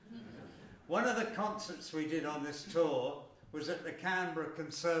 One of the concerts we did on this tour was at the Canberra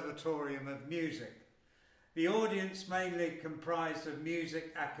Conservatorium of Music. The audience mainly comprised of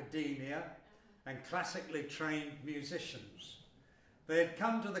music academia and classically trained musicians. They had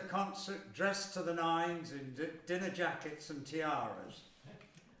come to the concert dressed to the nines in dinner jackets and tiaras.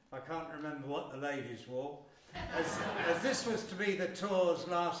 I can't remember what the ladies wore. As this was to be the tour's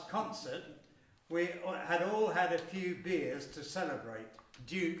last concert, we had all had a few beers to celebrate,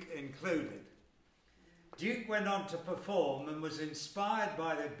 Duke included. Duke went on to perform and was inspired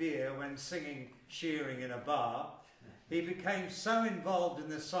by the beer when singing Shearing in a Bar. He became so involved in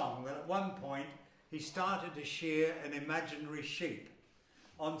the song that at one point he started to shear an imaginary sheep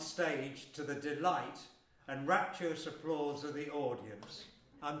on stage to the delight and rapturous applause of the audience.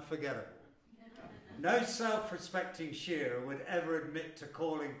 Unforgettable. No self-respecting shearer would ever admit to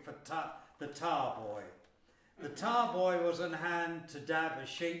calling for the tar boy. The tar boy was on hand to dab a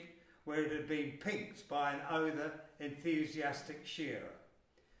sheep where it had been pinked by an other enthusiastic shearer.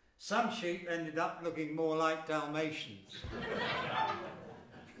 Some sheep ended up looking more like Dalmatians.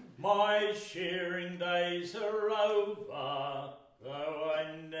 My shearing days are over, though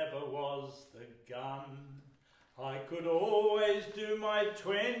I never was the gun. I could always do my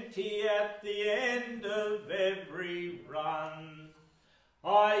 20 at the end of every run.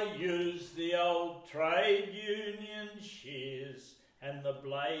 I used the old trade union shears, and the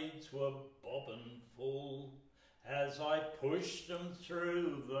blades were bobbing full as I pushed them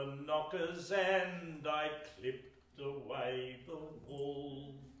through the knockers and I clipped away the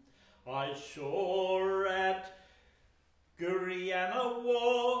wool. I shore at Guriana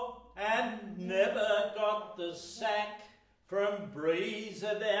War and never got the sack. From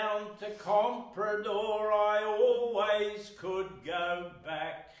Breezer down to Comprador I always could go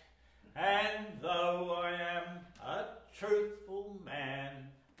back. And though I am a truthful man,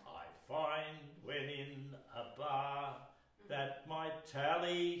 I find when in a bar that my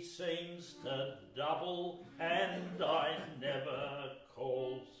tally seems to double and I never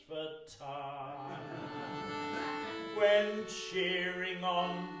calls for time. When shearing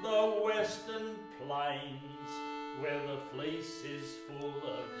on the western plains, where the fleece is full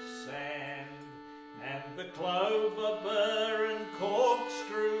of sand, and the clover burr and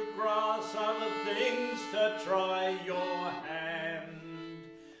corkscrew grass are the things to try your hand,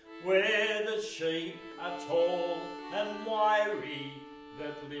 where the sheep are tall and wiry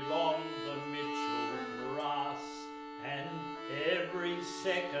that live on the Mitchell grass, and every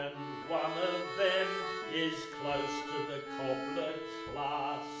second one of them is close to the cobbler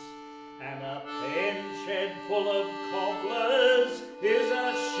class. And a pen shed full of cobblers is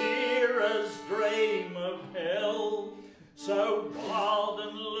a shearer's dream of hell. So wild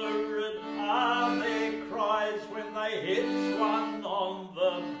and lurid are their cries when they hit one on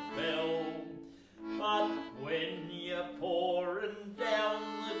the bell. But when you're pouring down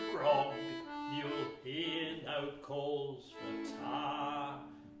the grog, you'll hear no calls for tar.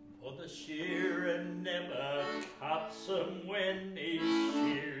 For the shearer never cuts 'em when he's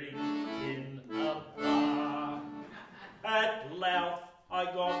shearing in a bar. At Louth I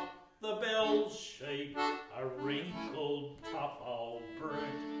got the Bell's sheep, a wrinkled, tough old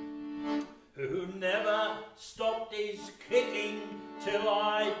brute, who never stopped his kicking till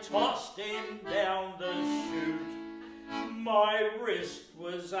I tossed him down the chute. My wrist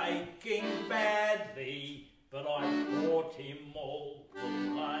was aching badly, but I fought him all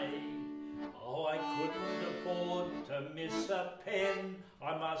the way. Oh, I couldn't afford to miss a pen,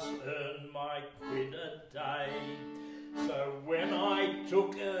 I must earn my quid a day. So when I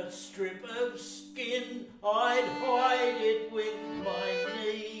took a strip of skin, I'd hide it with my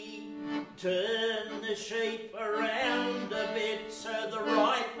knee, turn the sheep around a bit so the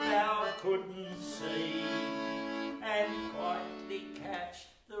right bow couldn't see, and quietly catch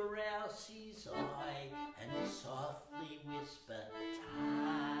the rouse's eye and softly whisper,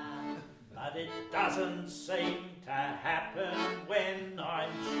 "Tar." But it doesn't seem to happen when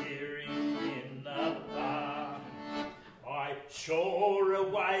I'm shearing in a bar. I shore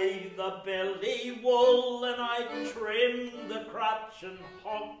away the belly wool and I trim the crutch and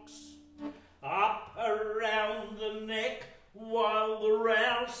hocks. up around the neck, while the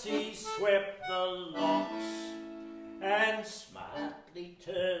rousie swept the locks, and smartly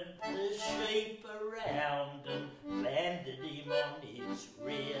turned the sheep around and landed him on his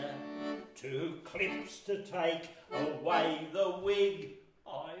rear. 2 clips to take away the wig,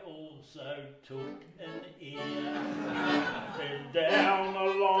 I also took an ear. Then down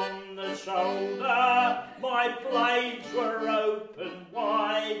along the shoulder, my blades were open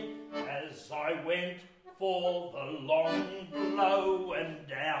wide, as I went for the long blow and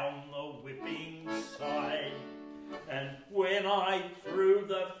down the whipping side. And when I threw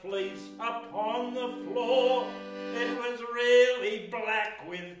the fleece upon the floor, it was really black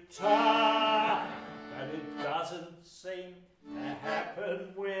with tar. But it doesn't seem to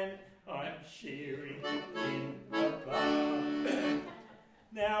happen when I'm shearing in a bar.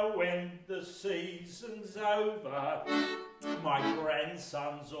 Now when the season's over, my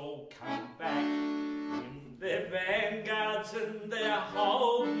grandsons all come back in their vanguards and their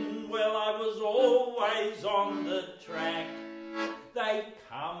Holden. Well, I was always on the track. They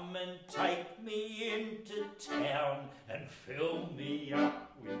come and take me into town and fill me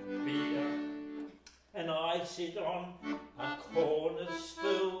up with beer. And I sit on a corner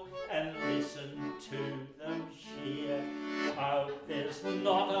stool and listen to them shear. Oh, there's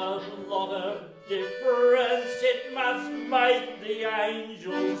not a lot of difference, it must make the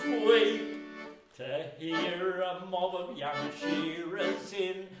angels weep to hear a mob of young shearers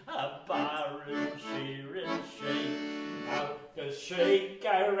in a barroom shearing sheep. Oh, the sheep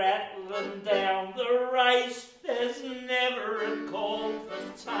go rattling down the race, there's never a call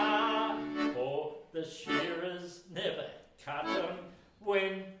for tar, for the shearers never cut 'em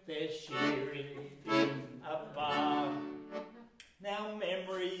when they're shearing in a bar. Now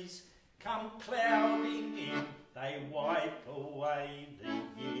memories come clouding in, they wipe away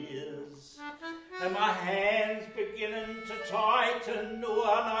the years, and my hands beginning to tighten, and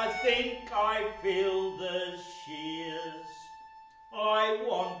I think I feel the shears. I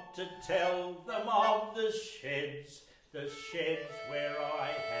want to tell them of the sheds where I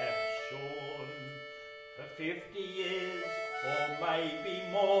have shorn for 50 years or maybe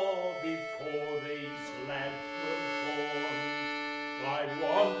more before these lads were born. I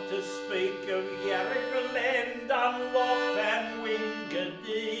want to speak of Yarrick, Dunlop and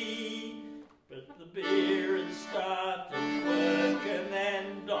Wingadee, but the beer has started working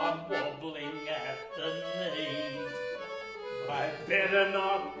and I'm wobbling at the knees. I better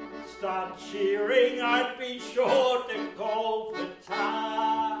not start shearing, I'd be sure to call for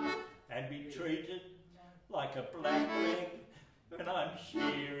tar and be treated like a blackleg when I'm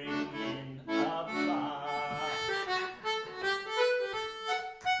shearing in a bar.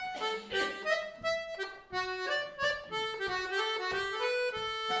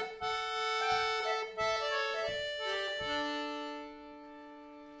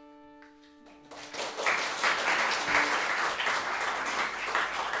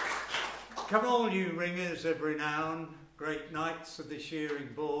 Come all you ringers of renown, great knights of the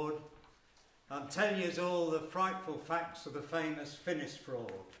shearing board, I'll tell you all the frightful facts of the famous Finnis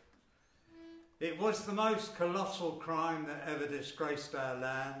fraud. It was the most colossal crime that ever disgraced our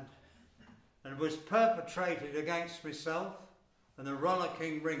land, and was perpetrated against myself and the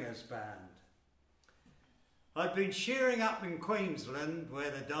rollicking ringers band. I'd been shearing up in Queensland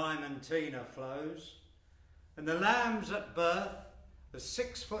where the Diamantina flows, and the lambs at birth are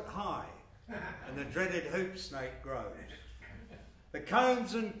 6 foot high and the dreaded hoop snake grows. The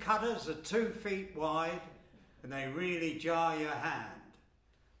combs and cutters are 2 feet wide and they really jar your hand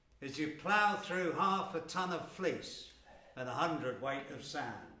as you plough through half a ton of fleece and 100 weight of sand.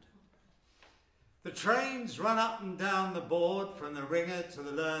 The trains run up and down the board from the ringer to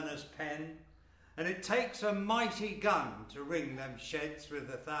the learner's pen, and it takes a mighty gun to ring them sheds with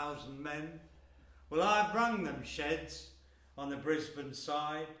 1,000 men. Well, I've rung them sheds on the Brisbane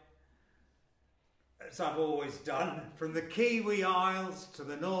side, as I've always done, from the Kiwi Isles to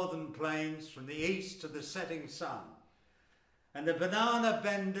the Northern Plains, from the east to the setting sun. And the banana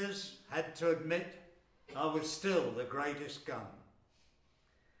benders had to admit I was still the greatest gun.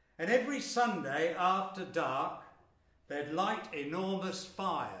 And every Sunday after dark, they'd light enormous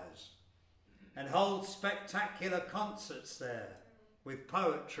fires and hold spectacular concerts there with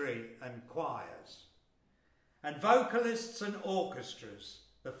poetry and choirs, and vocalists and orchestras,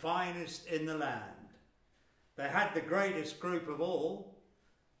 the finest in the land. They had the greatest group of all,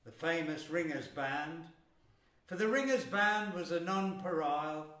 the famous Ringers Band. For the Ringers Band was a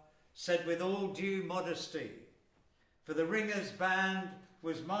nonpareil, said with all due modesty. For the Ringers Band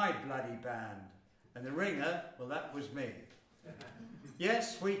was my bloody band, and the ringer, well, that was me.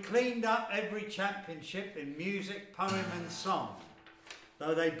 Yes, we cleaned up every championship in music, poem and song.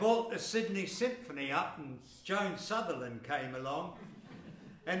 Though they brought the Sydney Symphony up and Joan Sutherland came along,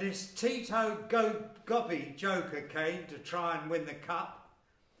 and his Tito Gobby Joker came to try and win the cup.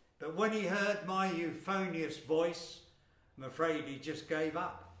 But when he heard my euphonious voice, I'm afraid he just gave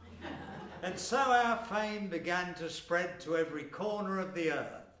up. And so our fame began to spread to every corner of the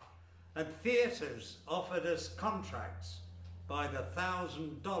earth, and theatres offered us contracts by the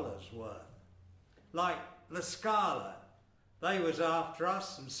 $1,000 worth. Like La Scala, they was after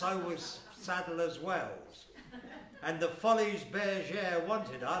us, and so was Sadler's Wells. And the Folies Bergère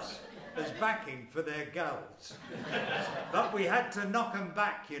wanted us as backing for their goals. But we had to knock 'em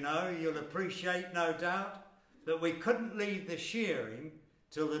back, you know. You'll appreciate, no doubt, that we couldn't leave the shearing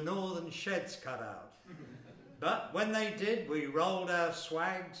till the northern sheds cut out. But when they did, we rolled our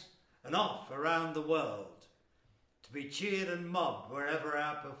swags and off around the world to be cheered and mobbed wherever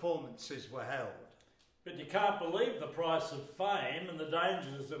our performances were held. But you can't believe the price of fame and the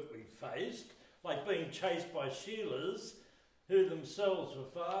dangers that we faced, like being chased by Shearers who themselves were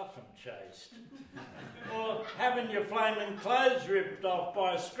far from chaste. Or having your flaming clothes ripped off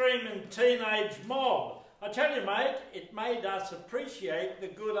by a screaming teenage mob. I tell you, mate, it made us appreciate the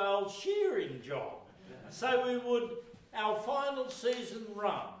good old shearing job. So we would our final season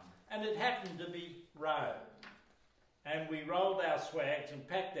run, and it happened to be Rome. And we rolled our swags and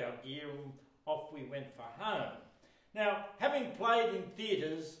packed our gear and off we went for home. Now, having played in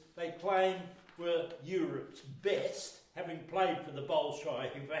theatres they claim were Europe's best, having played for the Bolshoi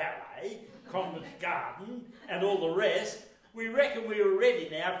Ballet, Covent Garden and all the rest, we reckon we were ready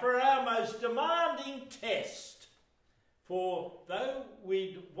now for our most demanding test. For though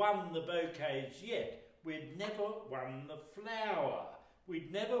we'd won the bouquets yet, we'd never won the flower.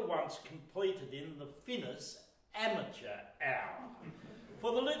 We'd never once completed in the Finnis amateur hour.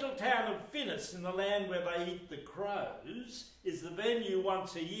 For the little town of Finnis, in the land where they eat the crows, is the venue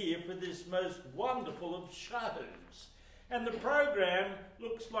once a year for this most wonderful of shows. And the program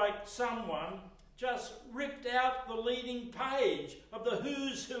looks like someone just ripped out the leading page of the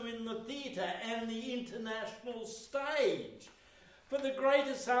who's who in the theatre and the international stage. For the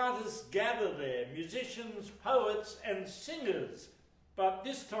greatest artists gather there, musicians, poets and singers. But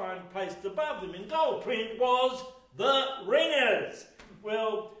this time placed above them in gold print was the Ringers.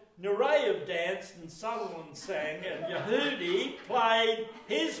 Well, Nureyev danced and Sutherland sang and Yehudi played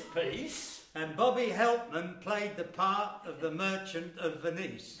his piece. And Bobby Helpman played the part of the Merchant of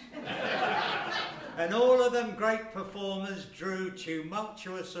Venice. And all of them great performers drew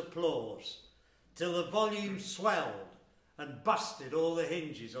tumultuous applause till the volume swelled and busted all the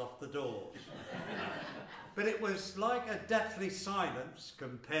hinges off the doors. But it was like a deathly silence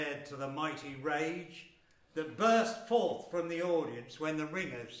compared to the mighty rage that burst forth from the audience when the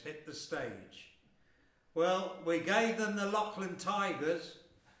Ringers hit the stage. Well, we gave them the Lachlan Tigers,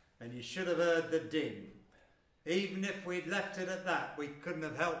 and you should have heard the din. Even if we'd left it at that, we couldn't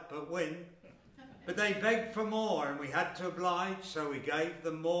have helped but win. But they begged for more, and we had to oblige, so we gave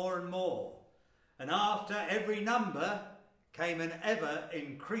them more and more. And after every number came an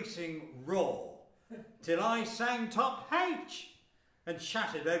ever-increasing roar, till I sang top H and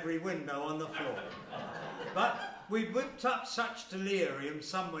shattered every window on the floor. But we whipped up such delirium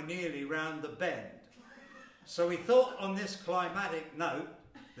some were nearly round the bend. So we thought on this climatic note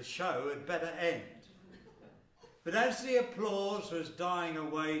the show had better end. But as the applause was dying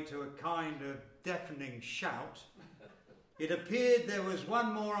away to a kind of deafening shout, it appeared there was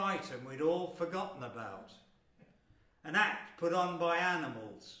one more item we'd all forgotten about. An act put on by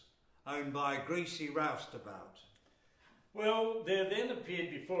animals, owned by a greasy roustabout. Well, there then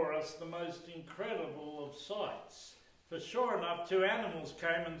appeared before us the most incredible of sights. For sure enough, two animals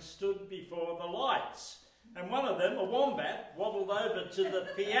came and stood before the lights. And one of them, a wombat, waddled over to the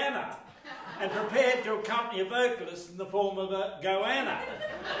piano and prepared to accompany a vocalist in the form of a goanna.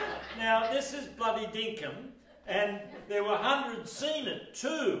 Now, this is bloody dinkum, and there were hundreds seen it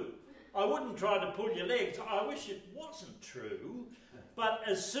too. I wouldn't try to pull your legs. I wish it wasn't true. But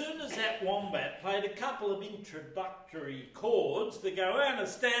as soon as that wombat played a couple of introductory chords, the goanna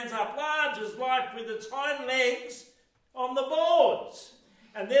stands up large as life with its hind legs on the boards.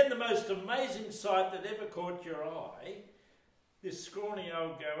 And then the most amazing sight that ever caught your eye, this scrawny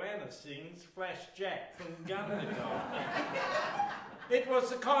old goanna sings Flash Jack from Gundagai. It was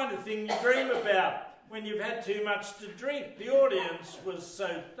the kind of thing you dream about when you've had too much to drink. The audience was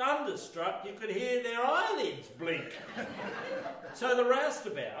so thunderstruck you could hear their eyelids blink. So the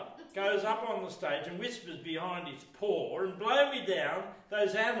roustabout goes up on the stage and whispers behind his paw, and blow me down,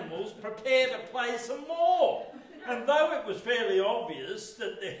 those animals prepare to play some more. And though it was fairly obvious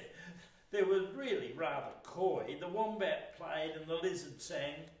that they were really rather coy, the wombat played and the lizard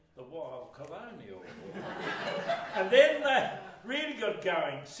sang the Wild Colonial. And then they really got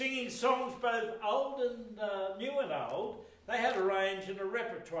going, singing songs both old and new and old. They had a range and a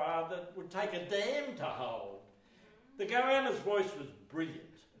repertoire that would take a dam to hold. The goanna's voice was brilliant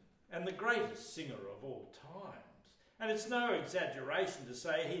and the greatest singer of all times. And it's no exaggeration to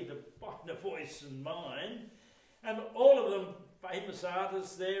say he'd a finer voice than mine. And all of them, famous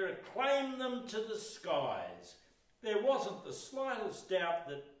artists there, acclaimed them to the skies. There wasn't the slightest doubt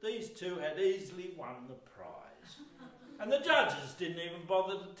that these two had easily won the prize. And the judges didn't even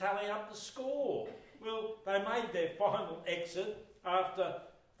bother to tally up the score. Well, they made their final exit after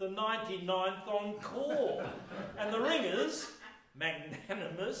the 99th encore. And the ringers,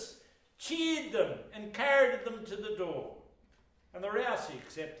 magnanimous, cheered them and carried them to the door. And the Rousey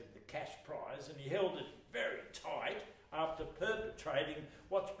accepted the cash prize and he held it very tight after perpetrating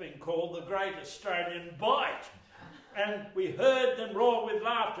what's been called the Great Australian Bite. And we heard them roar with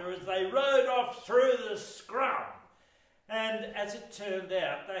laughter as they rode off through the scrum. And as it turned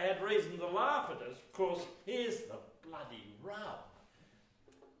out, they had reason to laugh at us. Of course, here's the bloody rub.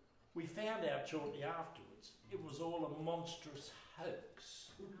 We found out shortly afterwards it was all a monstrous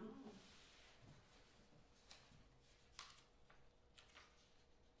hoax.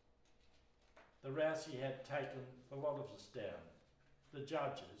 The Rousey had taken a lot of us down, the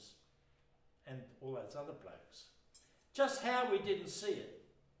judges and all those other blokes. Just how we didn't see it?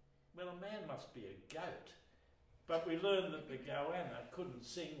 Well, a man must be a goat. But we learned that the goanna couldn't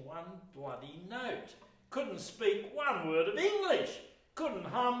sing one bloody note, couldn't speak one word of English, couldn't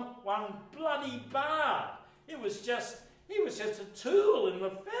hum one bloody bar. He was just a tool in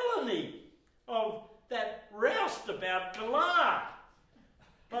the felony of that roustabout galah.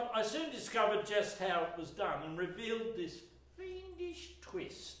 But I soon discovered just how it was done and revealed this fiendish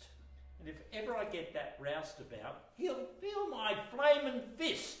twist. And if ever I get that roustabout, he'll feel my flaming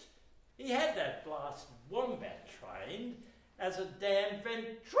fist. He had that blasted wombat trained as a damn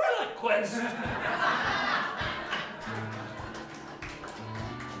ventriloquist.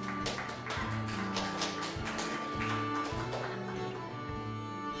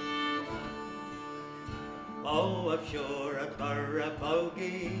 Oh, I'm sure a burra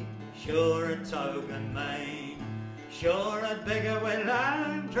bogey, sure a togan mane, sure a bigger with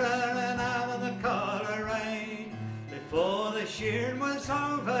lantern and out of the collar rain. Before the shearing was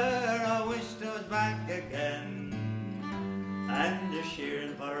over, I wished I was back again. And the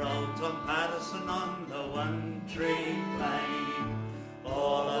shearing for old Tom Patterson on the One Tree Plain.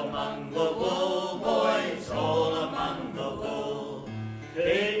 All among the wool, boys, all among the wool.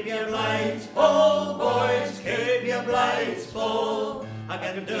 Keep your blades full, boys, keep your blades full. I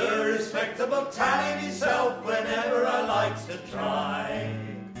can do a respectable tally myself whenever I likes to try.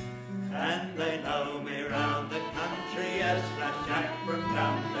 And they know me round the country as Flash Jack from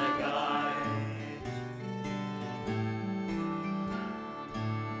Gundagai.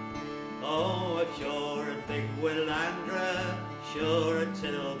 Oh, if you're a big Willandra, sure a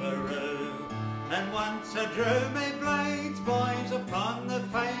Tilbaroo. And once I drew me blades, boys, upon the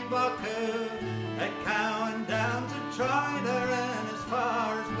famed Baku, at Cowan down to Tritton and as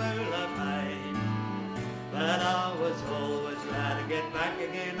far as Bluey. But I was always glad to get back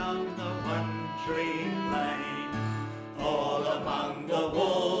again on the One Tree Plain. All among the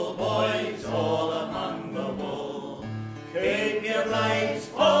wool, boys, all among the wool. Keep your blades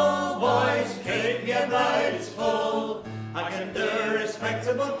full, boys, keep your blades full. I can do a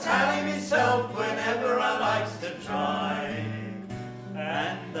respectable tally myself whenever I likes to try.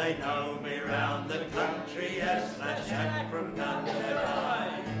 And they know me round the country as Flash Jack from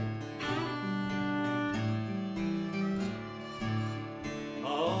Gundagai.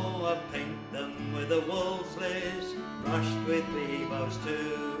 Oh, I've pinked them with the wool sleeves, brushed with beavos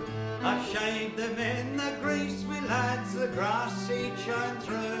too. I've shaved them in the grease, me lads, the grass seed shine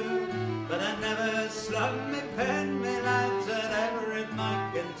through. But I never slung me pen, me lads, whatever it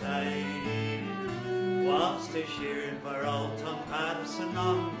might contain. Whilst they're shearing for old Tom Patterson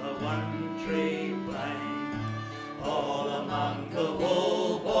on the One Tree Plain. All among the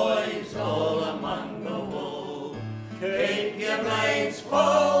wool, boys, all among the wool. Keep your blades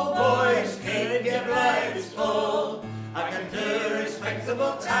full, boys, keep your blades full. I can do a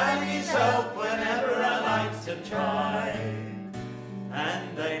respectable tally myself whenever I likes to try.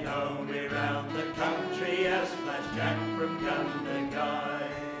 And they know me round the country as Flash Jack from Gundagai.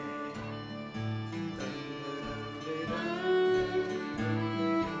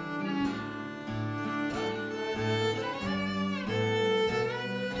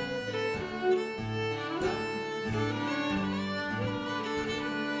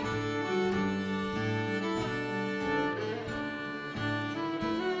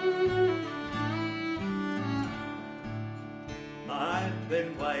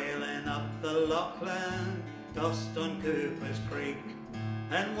 been whaling up the Lachlan, dust on Cooper's Creek,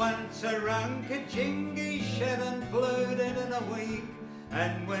 and once around Kajingi shed and blooded in a week.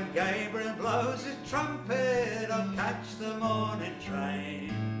 And when Gabriel blows his trumpet, I'll catch the morning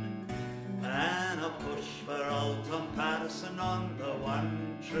train, and I'll push for old Tom Patterson on the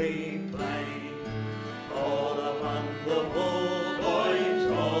One Tree Plain. All among the wool,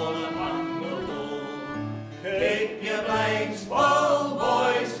 boys, all among the wool. Keep your blades full,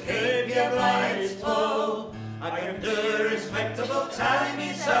 boys, keep your blades full. I can do a respectable tally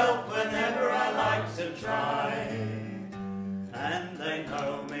myself whenever I like to try. And they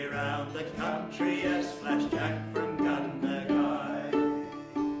know me round the country as Flash Jack from Gundagai.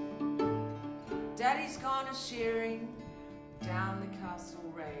 Daddy's gone a shearing down the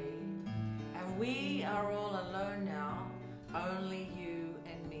Castle Ray, and we are all alone now, only you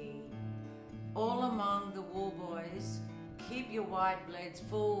and me. All among the wool boys, keep your wide blades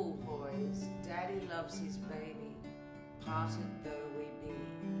full, boys. Daddy loves his baby, parted though we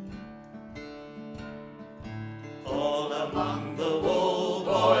be. All among the wool,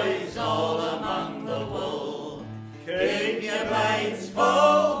 boys, all among the wool. Keep your blades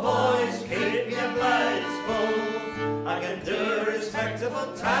full, boys, keep your blades full. I can do a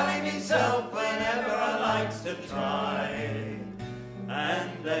respectable tally myself whenever I likes to try.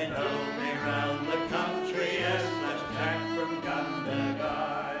 And they know me round the country as Flash Jack from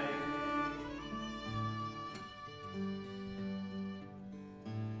Gundagai.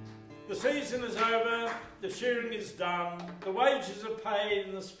 The season is over, the shearing is done, the wages are paid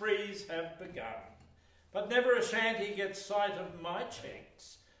and the sprees have begun. But never a shanty gets sight of my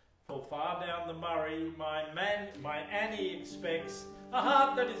checks, for far down the Murray my Annie expects a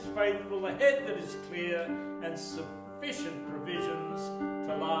heart that is faithful, a head that is clear, and sufficient provisions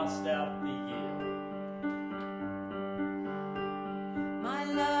to last out the year. My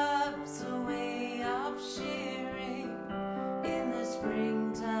love's a way of shearing in the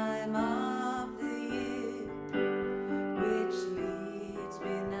springtime of the year, which leads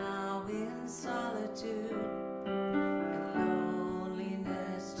me now in solitude and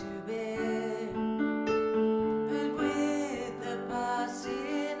loneliness to bear. But with the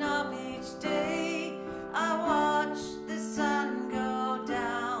passing of each day, I watch the sun go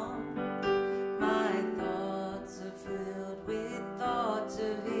down. My thoughts are filled with thoughts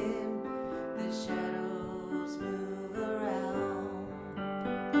of him. The shadows move around.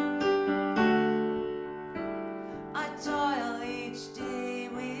 I toil each day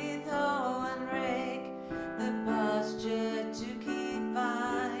with hoe and rake, the pasture to keep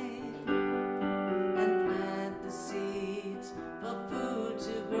fine, and plant the seeds for food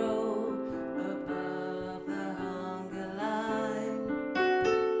to grow above the hunger line.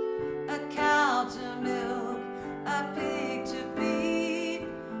 A cow to milk, a pig to feed,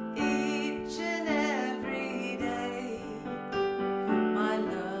 each and every day. My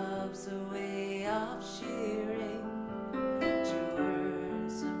love's a way of shearing to earn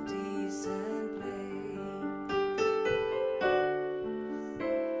some decent pay.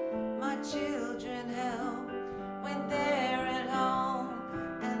 My children help when they're at home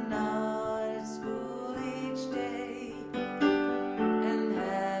and not at school each day, and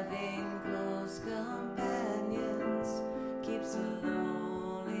having close company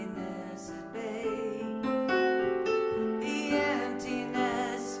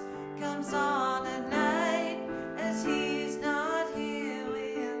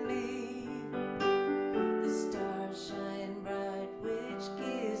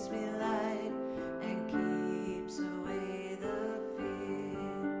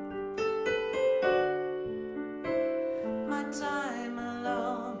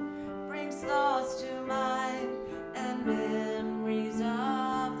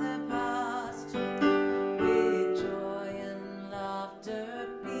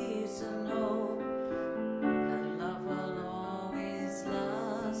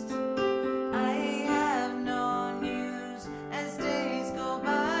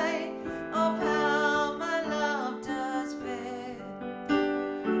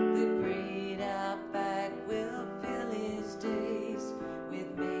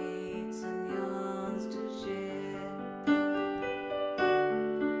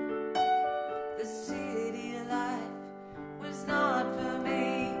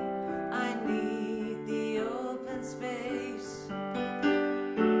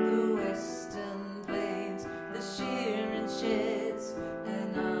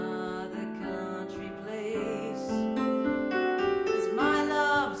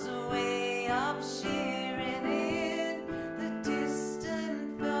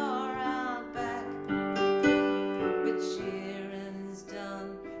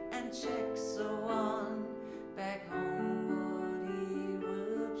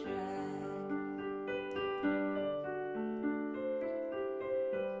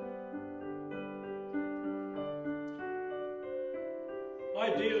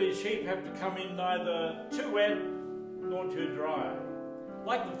Ideally, sheep have to come in neither too wet nor too dry.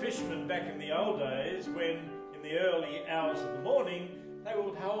 Like the fishermen back in the old days, when in the early hours of the morning they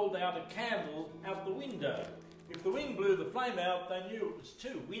would hold out a candle out the window. If the wind blew the flame out, they knew it was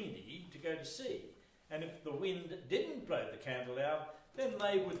too windy to go to sea. And if the wind didn't blow the candle out, then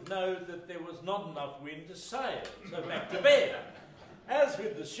they would know that there was not enough wind to sail, so back to bed. As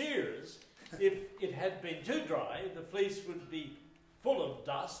with the shearers, if it had been too dry, the fleece would be full of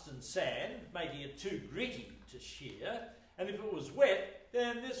dust and sand, making it too gritty to shear, and if it was wet,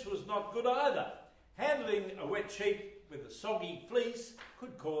 then this was not good either. Handling a wet sheep with a soggy fleece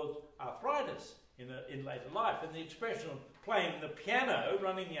could cause arthritis in later life, and the expression of playing the piano,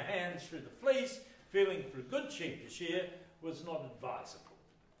 running your hands through the fleece, feeling for a good sheep to shear, was not advisable.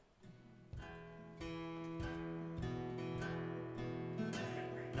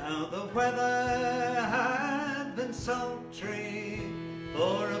 Now the weather had been sultry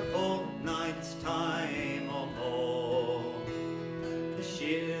for a fortnight's time or more. The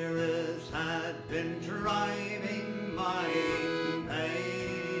shearers had been driving mighty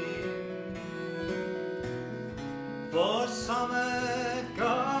pain, for some had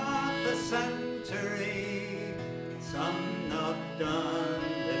got the century, some not done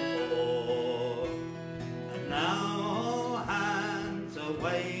before, and now all hands are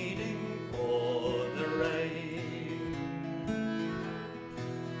waiting for the rain,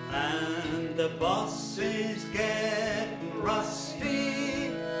 and the boss is getting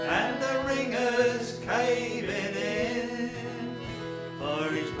rusty, and the ringers caving in, for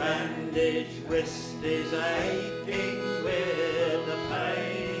his bandaged wrist is aching with the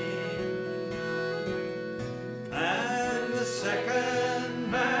pain, and the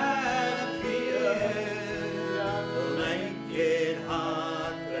second man of fear will make it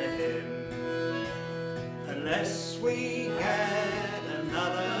hard for him, unless we get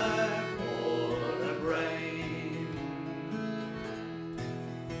another for the grain.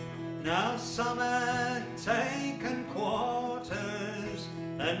 Now some had taken quarters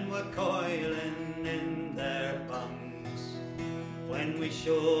and were coiling in their bunks, when we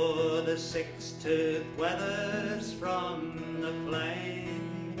shore the six-tooth weathers from the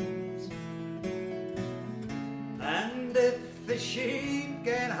plains. And if the sheep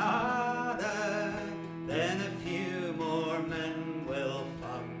get harder, then a few more men will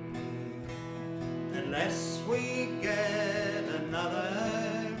funk, unless we get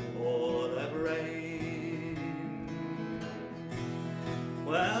another for the rain.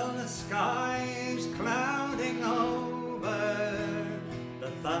 Well, the sky's clouding over,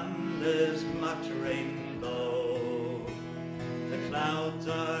 the thunder's muttering low, the clouds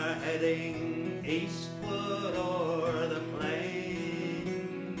are heading eastward o'er the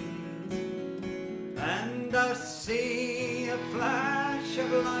plains, and I see a flash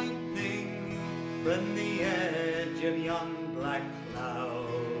of lightning from the edge of yon black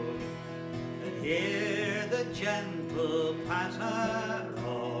cloud, and hear the gentle patter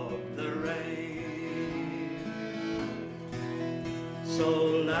of the rain. So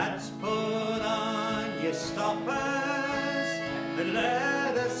lads, put on your stoppers and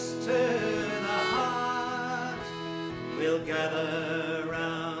let us to the heart. We'll gather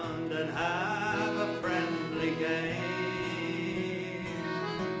round and have a friendly game,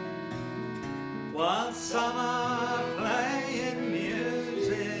 while some are playing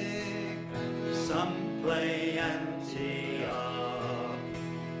music, some play anti-art,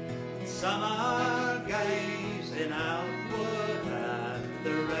 some are gazing outward at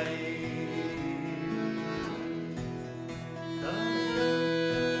the rain.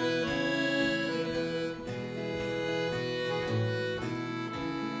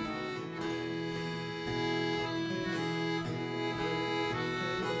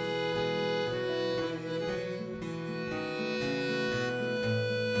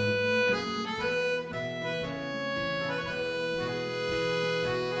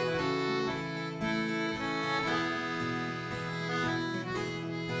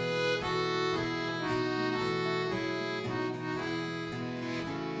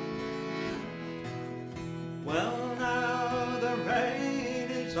 Well, now the rain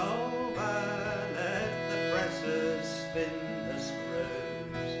is over, let the presses spin the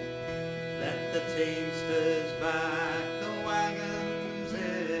screws, let the teamsters back the wagons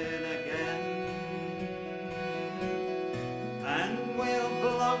in again, and we'll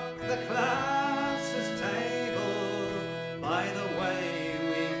block the classes table by the way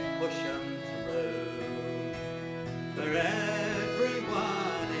we push 'em through, for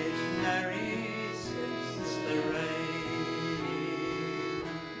everyone is merry since the rain,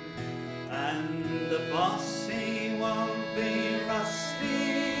 and the boss he won't be rusty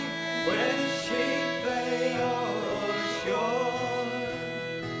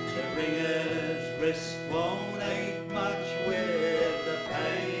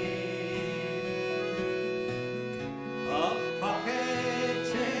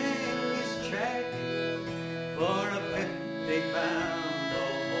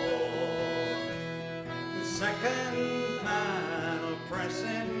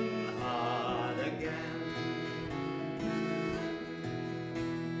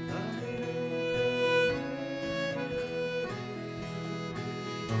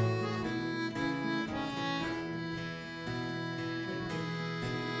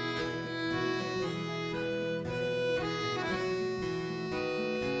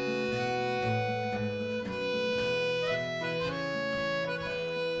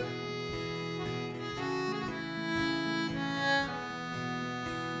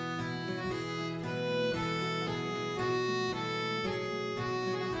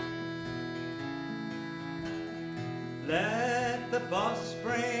the boss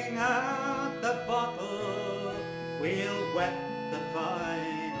bring out the bottle, we'll wet the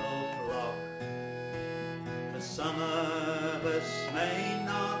final flock. For some of us may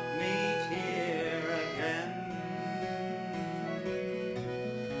not meet here again,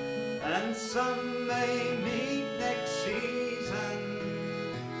 and some may meet next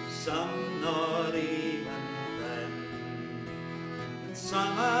season, some not even then. And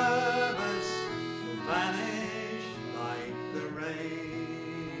some of us will vanish like the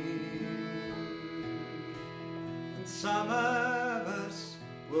rain, and some of us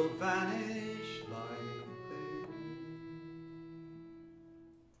will vanish like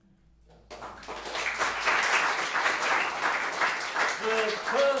the The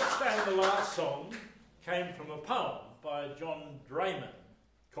first and the last song came from a poem by John Drayman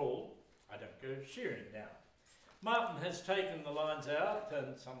called I Don't Go Shearing Now. Martyn has taken the lines out,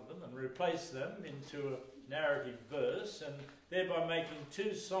 and some of them, and replaced them into a narrative verse, and thereby making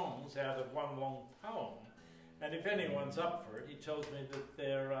two songs out of one long poem. And if anyone's up for it, he tells me that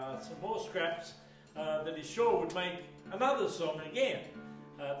there are some more scraps that he's sure would make another song again.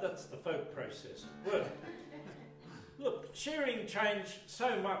 That's the folk process at work. Look, shearing changed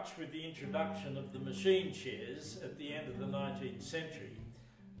so much with the introduction of the machine shears at the end of the 19th century,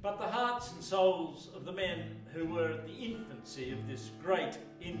 but the hearts and souls of the men who were at the infancy of this great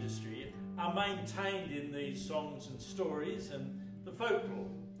industry are maintained in these songs and stories and the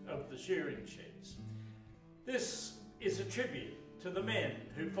folklore of the shearing sheds. This is a tribute to the men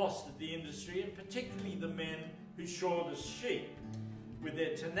who fostered the industry, and particularly the men who shored us sheep with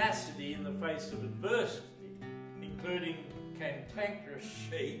their tenacity in the face of adversity, including cantankerous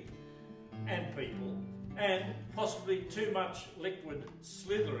sheep and people, and possibly too much liquid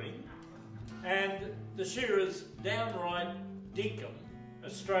slithering, and the shearers' downright dinkum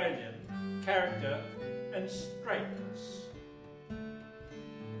Australian character and straightness.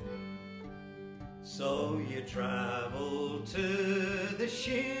 So you travel to the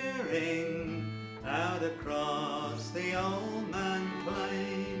shearing out across the old man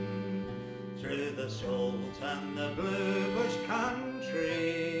plain, through the salt and the blue bush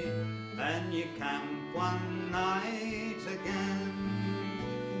country, and you camp one night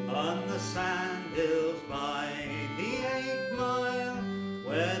again on the sand hills by the 8 Mile,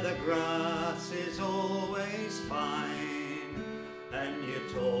 where the grass is always fine, and you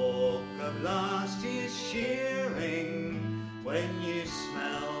talk of last year's shearing when you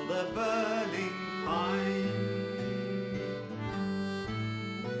smell the burning pine.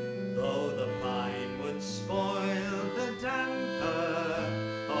 Though the pine would spoil the damper,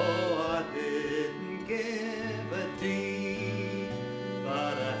 oh, I didn't give a d,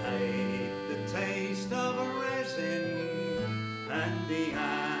 but I hate the taste of a resin and the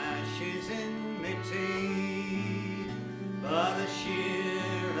ashes in me tea. But a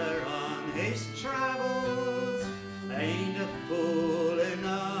shearer on his travels ain't a fool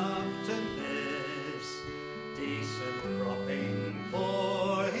enough to miss decent cropping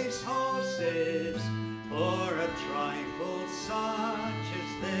for his horses, for a trifle such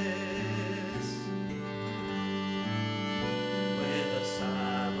as this. With a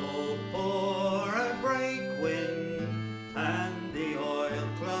saddle for a break wind and the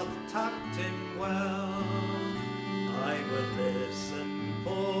oilcloth tucked in well, I would listen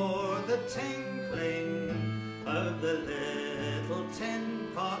for the tinkling of the little tin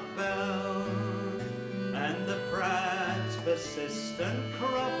pot bell, and the prat's persistent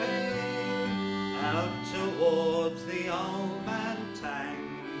cropping out towards the old man tank,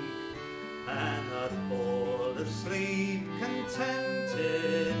 and I'd fall asleep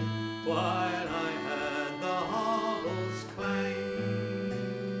contented while I heard the hobbles clang.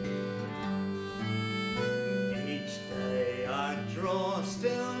 Each day I'd draw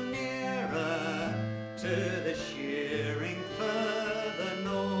still nearer to the shearing further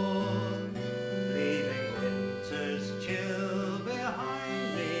north, leaving winter's chill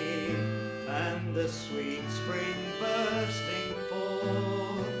behind me and the sweet spring bursting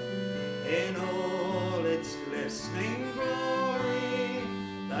forth in all its glistening glory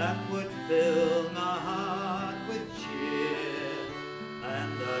that would fill my heart with cheer,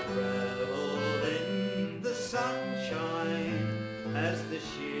 and I'd revel in the sunshine as the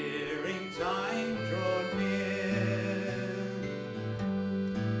shearing time drawed near.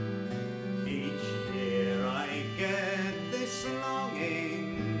 Each year I get this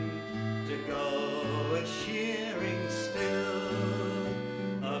longing to go a-shearing still,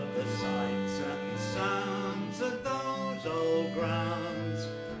 of the sights and sounds of those old grounds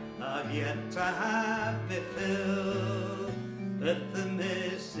I've yet to have me fill, that the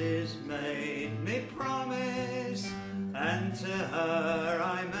missus made me promise, and to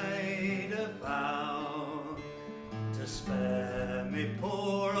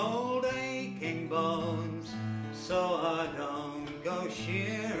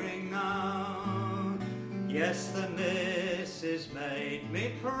Yes, the missus made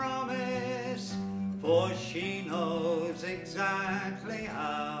me promise, for she knows exactly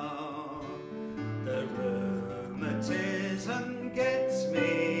how. The rheumatism gets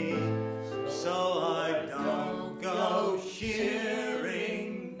me, so I don't go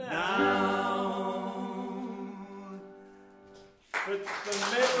shearing now. But the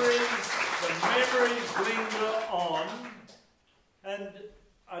memories linger on, and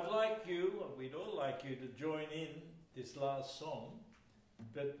I'd like you, we'd all like you to join in this last song,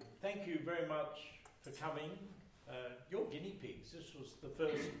 but thank you very much for coming. You're guinea pigs. This was the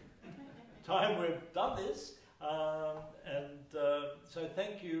first time we've done this, so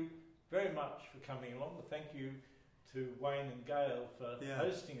thank you very much for coming along. Thank you to Wayne and Gail for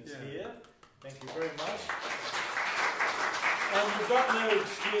hosting us here. Thank you very much. And we've got no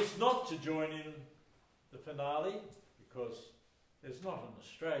excuse not to join in the finale, because there's not an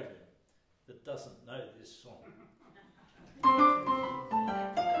Australian that doesn't know this song.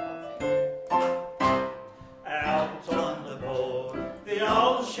 Out on the board, the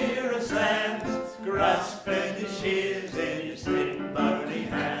old shearer stands, grasping his shears in his thin bony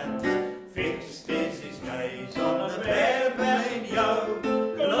hands. Fixed is his gaze on the bare-bellied yo.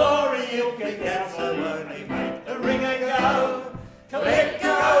 Glory he'll kick out, so only make the ringer go. Click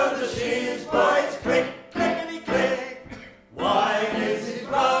go the shears, boys, click, clickety click. Wide is his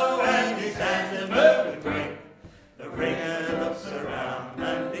blow and his hands are moving quick. The ringer looks around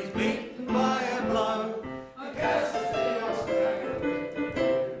and he's beaten by a blow. I guess it's the old stagger with the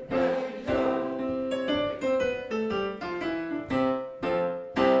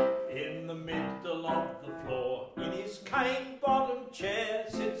In the middle of the floor, in his cane-bottomed chair,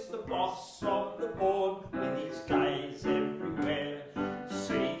 sits the boss of the board with his gaze everywhere.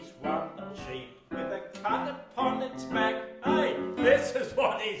 Sees one old sheep with a cut upon its back. Hey, this is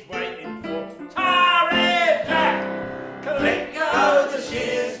what he's waiting for. Ard Tac! click go the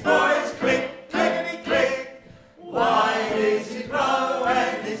shears, boys, click, clickety click. Wide is his blow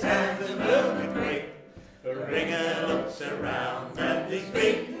and his hands are moving quick. The ringer looks around and he's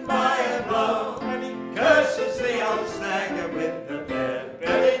beaten by a blow, and he curses the old snagger with the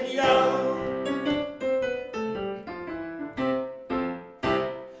bare-bellied yo.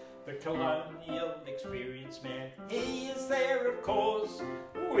 The colonial experienced man, he is there of course,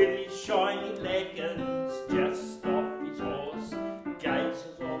 with his shiny leggings just off his horse,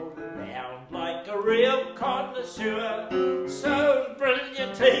 gazes all around like a real connoisseur, so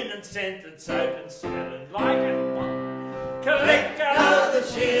brilliantine and scented soap and smelling like a Click go the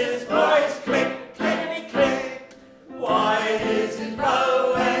shears, boys, click, clickety click. Wide is his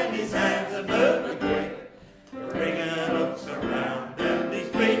blow and his hands are moving quick. The ringer looks around and he's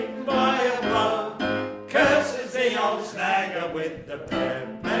beaten by a blow, curses the old snagger with the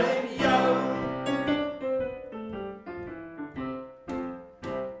bare-bellied yo.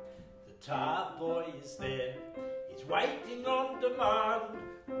 The tar boy is there, he's waiting on demand,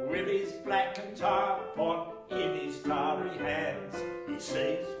 with his black and tar pot in his tarry hands. He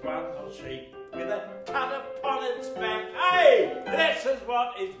sees one old sheep with a cut upon its back. Hey, this is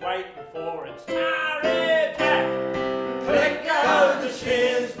what he's waiting for. It's Ard Tac! Click go the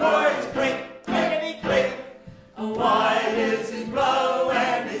shears, boys, click, clickety click. Wide is his blow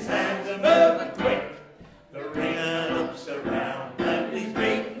and his hands are moving quick. The ringer looks around and he's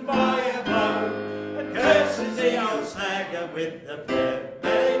beaten by a blow, and curses the old snagger with the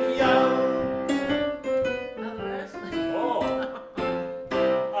bare-bellied yo.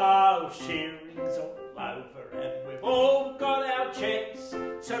 Oh, shearing's all over and we've all got our checks,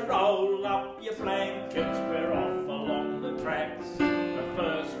 so roll up your blankets, we're off along the tracks. The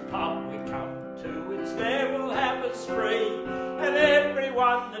first pub we come to, it's there we'll have a spree, and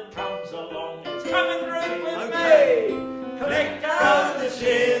everyone that comes along is come and drink with me. Click go the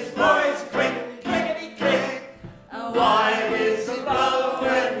shears, boys, click, clickety click. Wide is the blow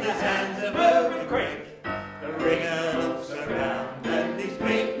and his hands are moving quick. The ringer looks around and he's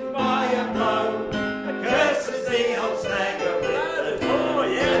beaten by a blow, and curses the old snagger with the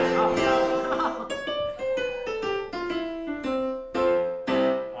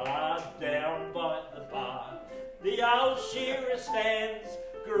Down by the bar, the old shearer stands,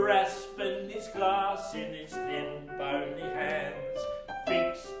 grasping his glass in his thin bony hands.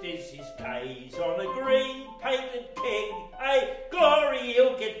 Fixed is his gaze on a green painted keg. Hey, glory,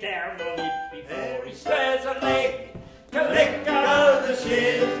 he'll get down on it before he stirs a leg. Click go the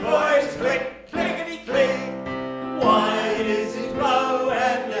shears, boys, click, clickety click. Wide is his blow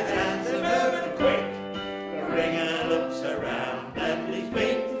and his hands are moving quick. The ringer looks around and he's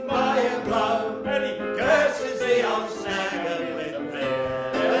beaten by a blow, and he curses the old snagger with a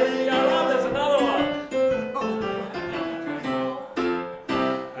bare-bellied yo. Oh, there's another one.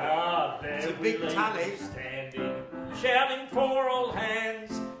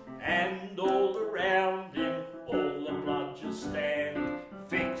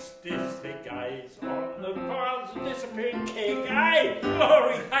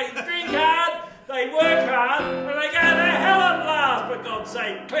 glory. They drink hard, they work hard, and they go to hell at last, for God's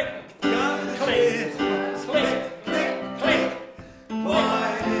sake. Click, click, click, click, click, click.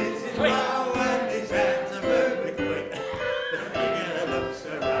 Why is it low and his hands are moving quick? The figure looks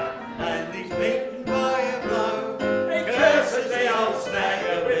around and he's beaten by a blow. He Curses the old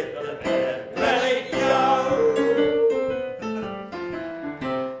snagger with the bear. Let it go.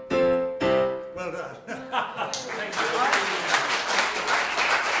 Well done. Thank you.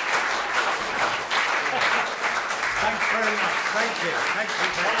 Thanks very much. Thank you. Thank you.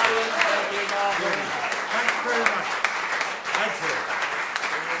 Thank you, Martyn. Thanks very much. Thank you.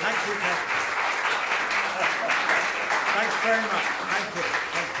 Thank you, Ken. Thanks very much. Thank you.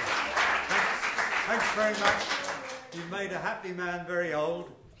 Thank you. Thanks very much. You've made a happy man very old.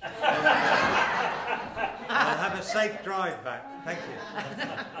 I'll have a safe drive back. Thank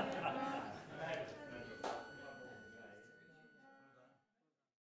you.